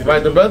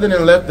 like the brother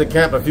done left the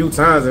camp a few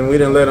times and we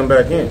didn't let him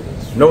back in.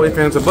 No ifs,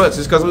 ands, or buts.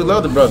 It's because we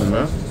love the brother,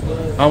 man.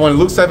 I want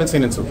Luke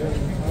 17:2.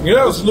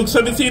 Yes, Luke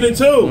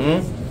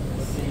 17:2.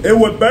 It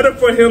was better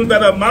for him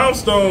that a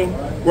milestone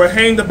were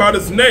hanged about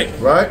his neck,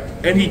 right,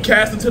 and he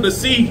cast into the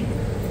sea,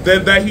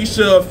 than that he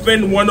should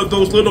offend one of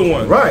those little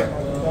ones. Right.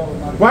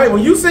 Right.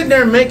 When you sit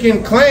there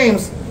making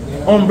claims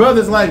on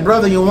brothers like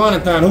Brother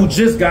Yohanathan, who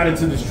just got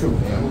into this truth,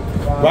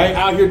 right,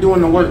 out here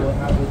doing the work,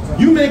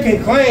 you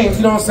making claims,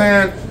 you know what I'm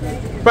saying?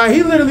 Right.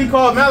 He literally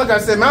called Malachi.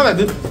 Said,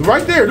 Malachi,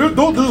 right there,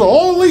 there's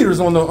all leaders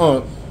on the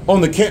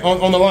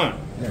line.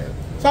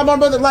 Talk about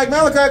brother like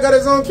Malachi got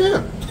his own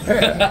camp.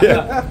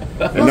 Yeah.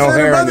 And no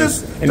hair on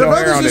this.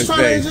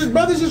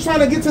 Brothers just trying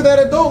to get to that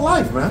adult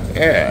life, man.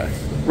 Yeah.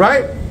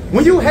 Right?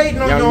 When you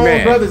hating on your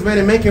own brothers, man,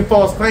 and making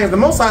false claims, the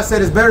Most High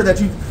said it's better that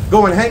you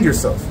go and hang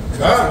yourself.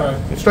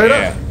 Straight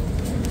up.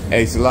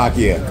 Hey,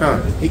 Salakia,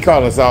 he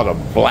called us all the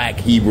black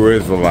Hebrew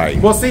Israelites.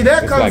 Well, see,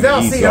 that comes like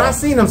out. See, I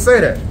seen him say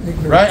that.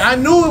 Right? I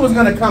knew it was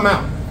going to come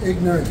out.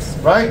 Ignorance.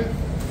 Right?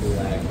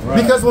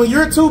 Because when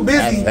you're too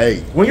busy,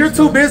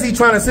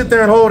 trying to sit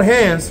there and hold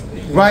hands,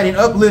 right, and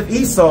uplift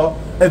Esau,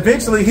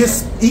 eventually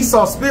his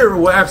Esau spirit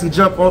will actually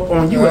jump up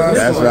on you.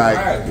 That's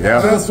right.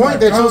 Yeah. To the point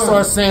that you'll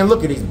start saying,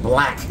 look at these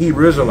black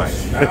Hebrew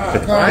Israelites.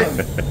 Right?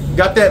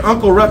 Got that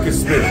Uncle Ruckus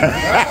spirit.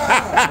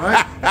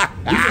 Right?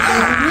 You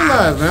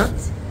realize, man.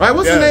 Right,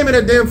 what's the name of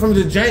that damn from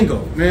the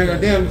Django? Man,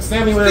 that damn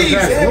Samuel L.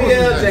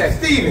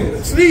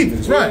 Jackson.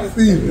 Stevens, right.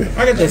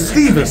 I got that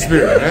Stevens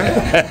spirit,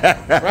 man.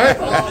 Right?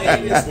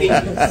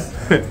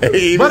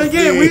 But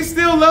again, we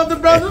still love the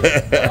brother.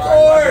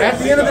 At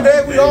the end of the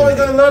day, we always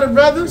gonna love the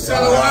brother.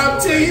 Shalom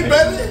to you,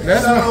 brother.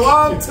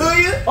 Shalom to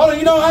you. Oh,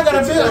 you know, I gotta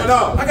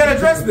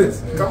address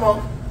this. Come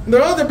on.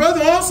 The other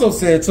brother also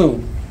said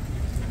too.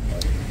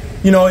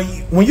 You know,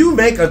 when you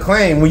make a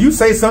claim, when you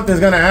say something's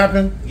gonna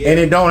happen and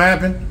it don't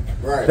happen,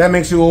 right, that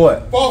makes you a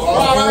what? False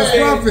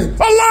prophet.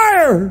 A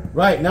liar.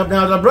 Right. Now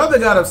the brother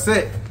got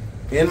upset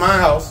in my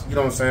house. You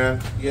know what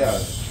I'm saying? Yeah.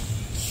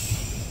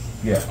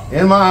 Yeah.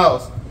 In my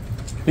house.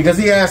 Because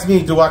he asked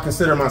me, do I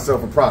consider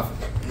myself a prophet?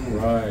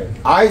 Right.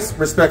 I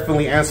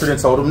respectfully answered and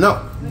told him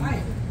no.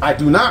 I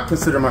do not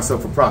consider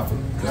myself a prophet.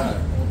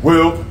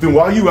 Well, then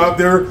why are you out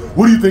there?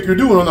 What do you think you're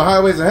doing on the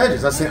highways and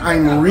hedges? I said,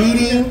 I'm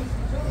reading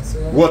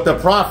what the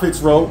prophets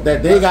wrote,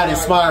 that they got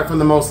inspired from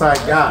the Most High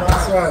God.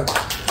 That's right.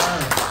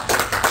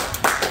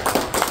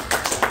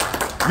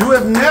 You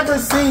have never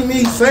seen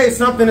me say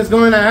something is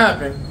going to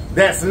happen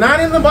that's not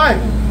in the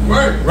Bible.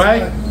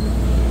 Right?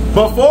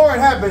 Before it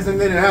happens and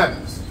then it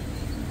happens.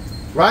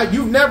 Right?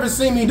 You've never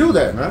seen me do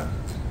that, man.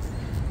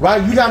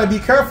 Right? You got to be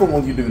careful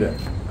when you do that.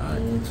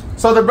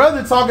 So the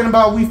brother talking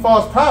about we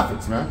false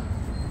prophets, man.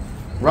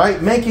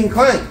 Right? Making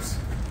claims.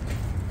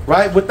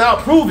 Right? Without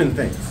proving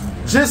things.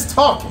 Just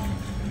talking.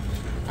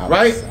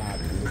 Right?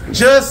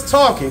 Just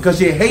talking because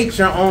you hate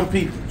your own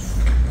people.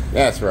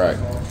 That's right.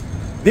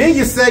 Then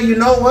you say, you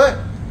know what?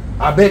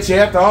 I bet you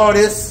after all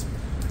this,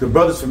 the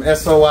brothers from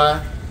SOI,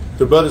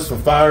 the brothers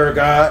from Fire of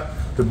God,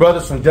 the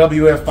brothers from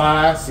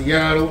WFI,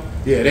 Seattle,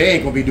 yeah, they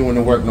ain't going to be doing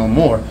the work no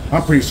more.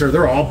 I'm pretty sure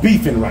they're all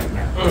beefing right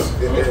now.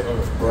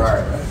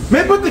 Right.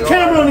 Man, put the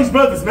camera on these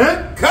brothers,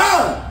 man.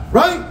 Come!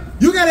 Right?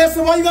 You got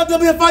SOI, you got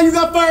WFI, you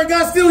got Fire of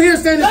God still here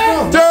standing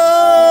strong.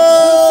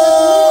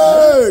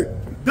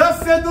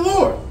 Thus said the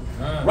Lord.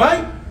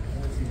 Right?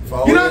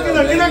 You're not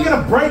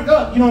gonna break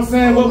up, you know what I'm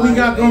saying, what we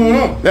got going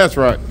on. That's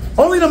right.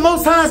 Only the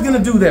Most High is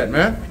gonna do that,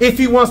 man. If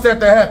he wants that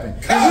to happen.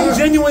 And we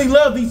genuinely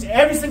love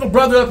every single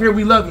brother up here,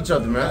 we love each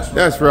other, man.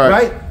 That's right.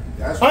 Right?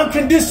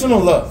 Unconditional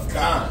love.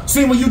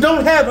 See, when you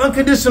don't have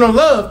unconditional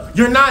love,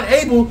 you're not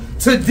able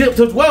to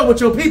dwell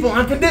with your people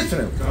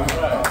unconditionally.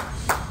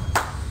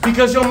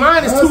 Because your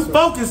mind is too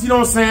focused, you know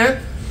what I'm saying,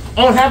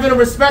 on having a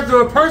respect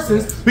of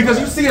persons, because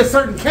you see a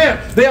certain camp,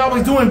 they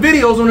always doing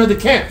videos on other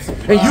camps,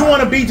 and you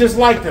want to be just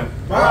like them.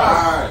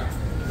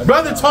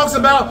 Brother talking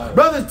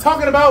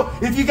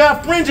about if you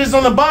got fringes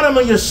on the bottom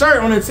of your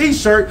shirt, on a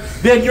t-shirt,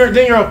 then you're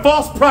a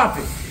false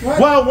prophet.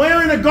 While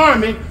wearing a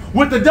garment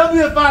with the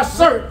WFI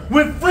shirt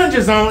with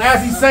fringes on,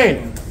 as he's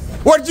saying it.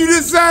 What did you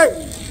just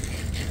say?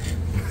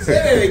 Say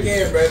that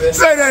again, brother.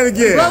 Say that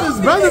again.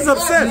 Brothers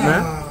upset,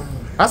 man.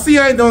 I see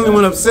I ain't the only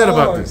one upset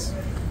about this.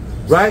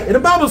 Right? And the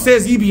Bible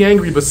says ye be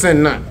angry but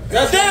sin not.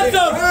 That's a fact.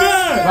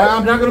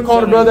 I'm not going to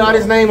call the brother out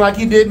his name like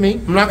he did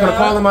me. I'm not going to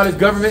call him out his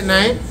government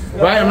name.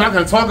 Right? I'm not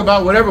going to talk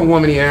about whatever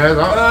woman he has.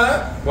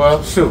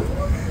 Well, shoot.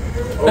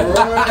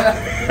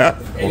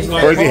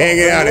 Where's he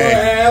hanging out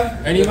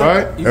at?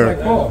 Right? He's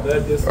like Paul.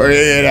 All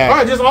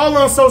right, just all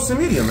on social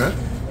media, man.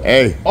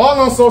 Hey. All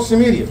on social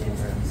media.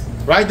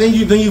 Right? Then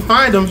you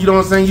find him, you know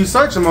what I'm saying? You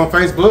search him on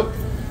Facebook.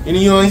 And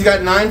you know he's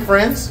got 9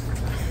 friends.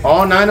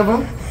 All 9 of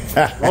them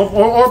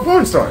or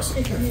porn stars.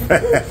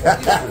 Right.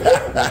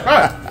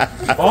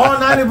 All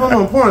 9 of them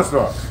are porn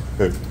stars.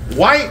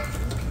 White,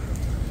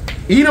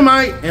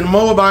 Edomite, and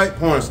Moabite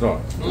porn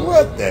stars.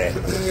 What the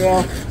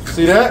hell?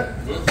 See that?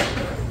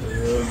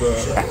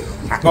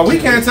 But we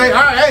can't say,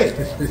 all right,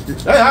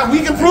 hey, we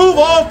can prove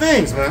all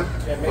things, man.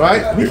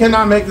 Right? We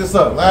cannot make this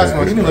up. Last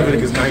one, give me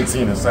Leviticus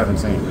 19 and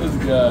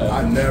 17.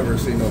 I never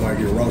seen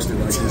nobody get roasted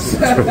like this.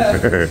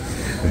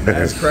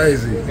 That's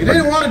crazy. He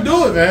didn't want to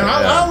do it, man.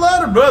 I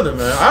love the brother,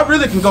 man. I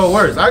really can go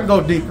worse. I can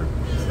go deeper.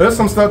 There's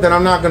some stuff that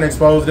I'm not going to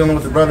expose dealing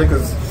with the brother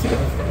because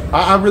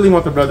I really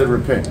want the brother to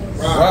repent.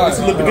 This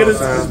is Leviticus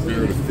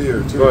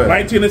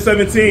 19 and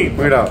 17.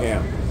 Wait out.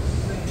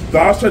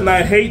 Thou shalt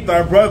not hate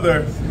thy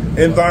brother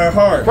in thy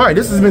heart. Right,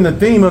 this has been the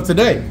theme of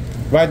today,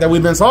 right, that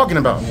we've been talking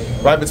about.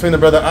 Right, between the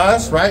brother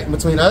us, right,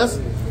 between us.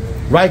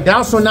 Right,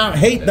 thou shalt not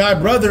hate thy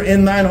brother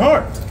in thine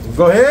heart.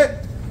 Go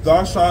ahead.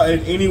 Thou shalt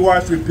in any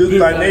wise rebuke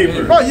thy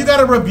neighbor. Bro, you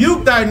got to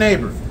rebuke thy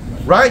neighbor.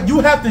 Right,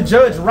 you have to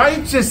judge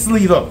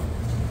righteously though.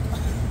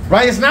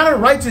 Right, it's not a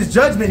righteous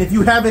judgment if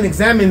you haven't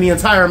examined the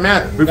entire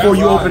matter before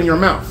you open your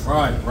mouth.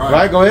 Right.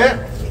 Right, go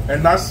ahead.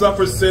 And not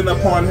suffer sin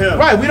upon him.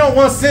 Right, we don't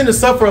want sin to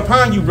suffer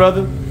upon you,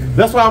 brother.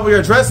 That's why we're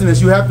addressing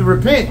this. You have to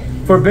repent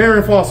for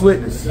bearing false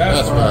witness.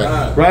 That's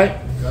right. Right?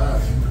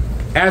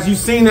 As you've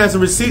seen as the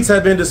receipts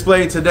have been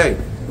displayed today.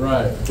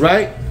 Right.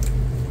 Right?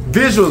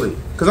 Visually.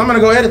 Because I'm going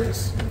to go edit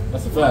this.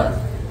 That's a fact.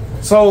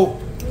 So,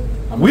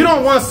 we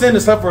don't want sin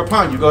to suffer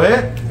upon you. Go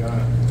ahead.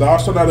 Thou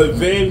shalt not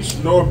avenge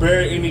nor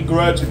bear any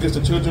grudge against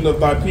the children of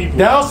thy people.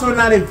 Thou shalt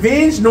not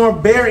avenge nor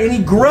bear any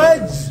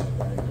grudge.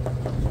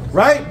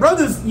 Right?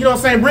 Brothers, you know what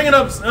I'm saying, bringing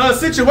up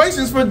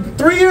situations for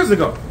 3 years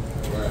ago.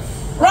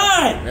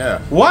 Right. Yeah.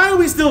 Why are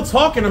we still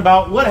talking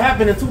about what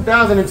happened in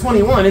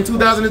 2021 and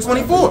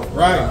 2024?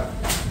 Right.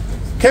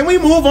 Can we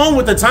move on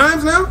with the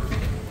times now?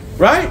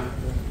 Right?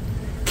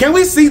 Can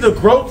we see the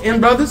growth in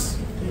brothers?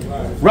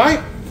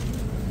 Right?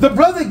 The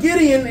brother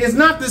Gideon is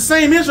not the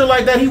same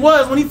Israelite that he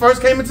was when he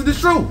first came into the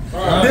truth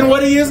than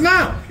what he is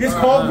now. It's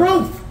called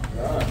growth.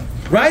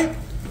 Right?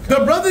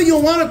 The brother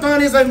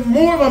Yohanathan is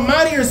more of a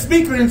mightier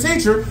speaker and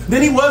teacher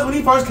than he was when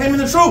he first came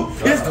into the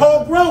truth. It's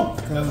called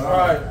growth. That's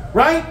right.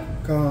 Right?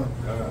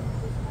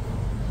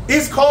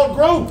 It's called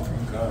growth.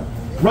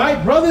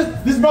 Right, brother?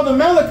 This brother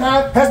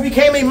Malachi has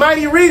become a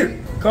mighty reader.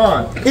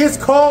 It's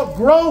called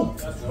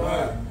growth. That's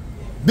right.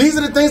 These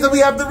are the things that we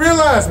have to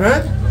realize,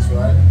 man. That's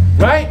right.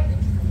 Right?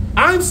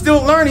 I'm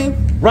still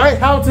learning, right,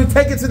 how to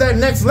take it to that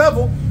next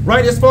level,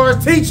 right, as far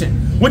as teaching,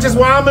 which is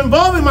why I'm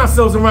involving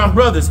myself around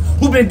brothers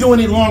who've been doing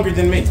it longer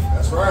than me.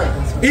 That's right.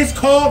 It's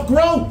called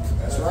growth.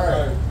 That's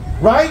right.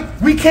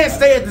 Right? We can't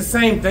stay at the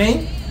same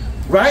thing,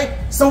 right?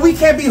 So we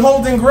can't be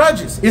holding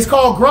grudges. It's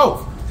called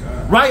growth.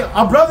 Right?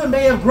 A brother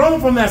may have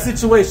grown from that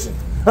situation.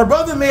 A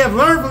brother may have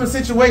learned from a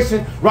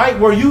situation, right,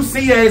 where you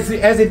see as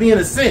it being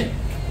a sin.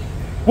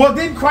 Well,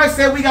 didn't Christ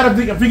say we got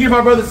to forgive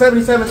our brother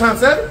 77 times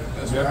 7?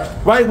 That's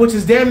right. Right? Which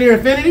is damn near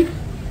infinity.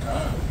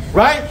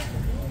 Right?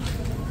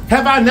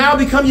 Have I now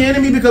become your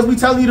enemy because we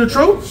telling you the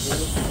truth?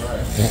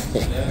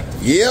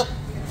 Yep.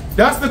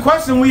 That's the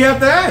question we have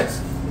to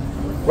ask.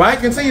 Right?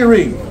 Continue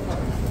reading.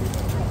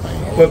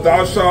 But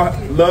thou shalt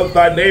love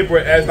thy neighbor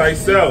as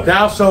thyself.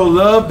 Thou shalt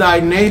love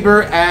thy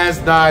neighbor as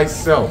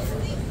thyself.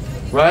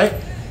 Right?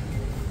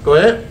 Go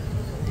ahead.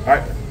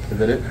 Is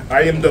that it?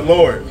 I am the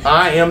Lord.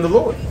 I am the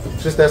Lord.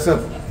 It's just that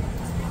simple.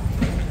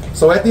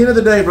 So at the end of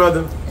the day,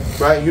 brother,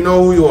 right, you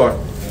know who you are.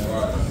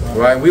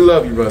 Right? We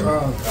love you, brother.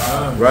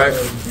 Right?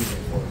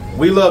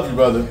 We love you,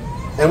 brother.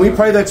 And we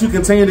pray that you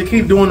continue to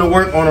keep doing the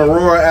work on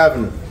Aurora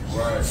Avenue.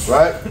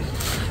 Right?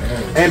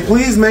 And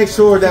please make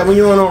sure that when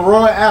you're on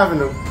Aurora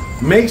Avenue,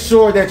 make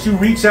sure that you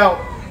reach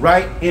out,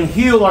 right, and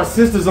heal our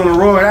sisters on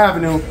Aurora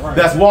Avenue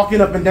that's walking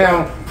up and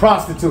down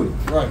prostituting.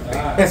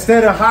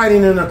 Instead of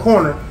hiding in a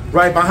corner,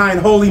 right,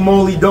 behind Holy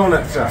Moly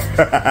Donut Shop.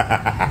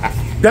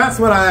 That's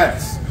what I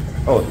ask.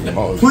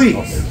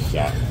 Please,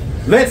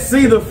 let's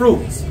see the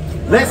fruits.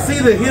 Let's see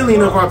the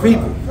healing of our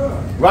people.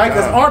 Right?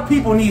 Because our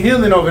people need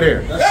healing over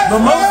there. The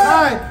Most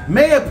High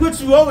may have put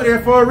you over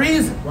there for a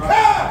reason.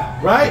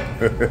 Right?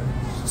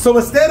 So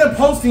instead of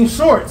posting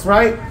shorts,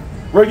 right,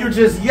 where you're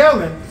just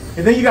yelling,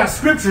 and then you got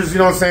scriptures, you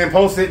know what I'm saying,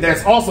 posted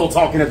that's also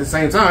talking at the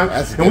same time,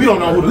 and we don't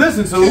know who to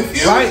listen to,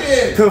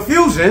 right?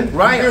 Confusion,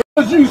 right?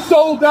 Because you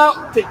sold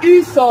out to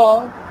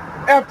Esau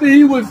after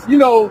he was, you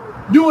know,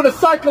 doing a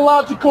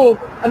psychological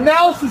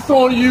analysis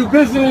on you,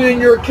 visiting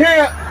your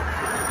camp,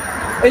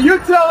 and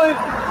you're telling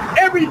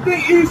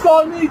everything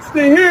Esau needs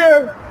to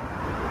hear.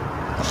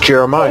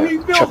 Jeremiah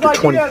chapter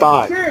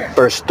 25,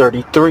 verse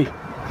 33.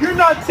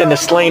 And the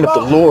slain of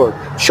the Lord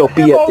shall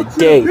be at the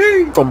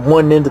day from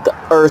one end of the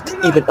earth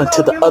even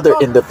unto the other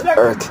end of the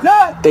earth.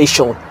 They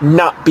shall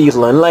not be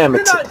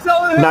lamented,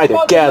 neither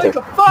gathered,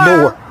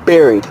 nor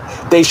buried.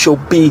 They shall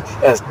be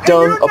as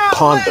dung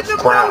upon the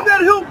ground.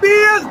 That he'll be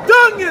as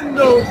dung in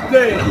those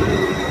days.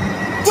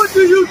 What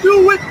do you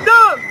do with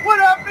dung? What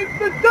happens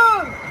to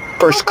dung?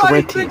 1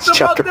 Corinthians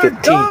chapter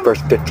 15,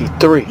 verse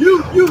 53.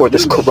 For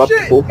this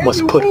corruptible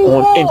must put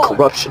on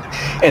incorruption,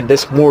 and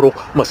this mortal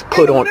must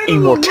put on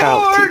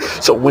immortality.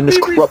 So when this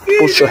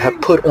corruptible shall have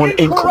put on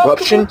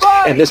incorruption,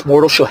 and this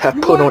mortal shall have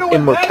put on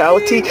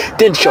immortality,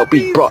 then shall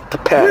be brought to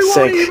pass,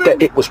 saying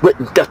that it was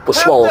written, death was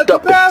swallowed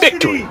up in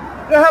victory. To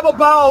have a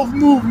bowel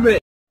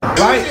movement.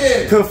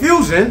 Right?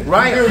 Confusion,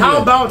 right?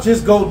 How about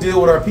just go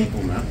deal with our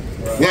people, man?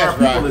 Where our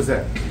people is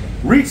at.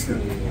 Reach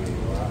them.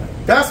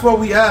 That's what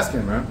we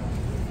asking, man.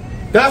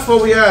 That's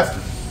what we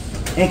asking.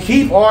 And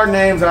keep our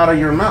names out of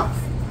your mouth.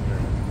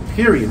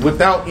 Period.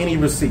 Without any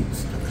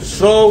receipts.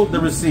 Show the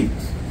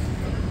receipts.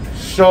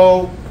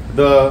 Show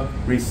the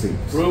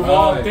receipts. Prove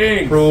all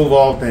things. Prove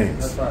all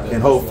things. Right.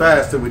 And hold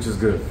fast to which is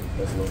good.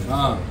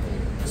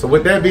 So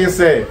with that being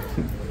said,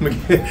 I'm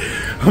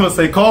going to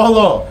say call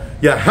off.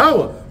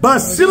 Yahweh.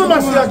 Basila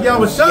Mashiach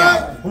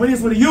Yahushua. When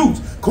he's with the youths.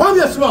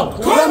 Kwame Yashwala.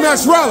 Kwame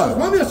Yashwala.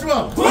 Kwame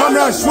Yashwala. Kwame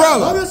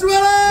Yashwala. Kwame Yashwala.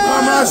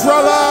 Kwame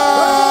Yashwala.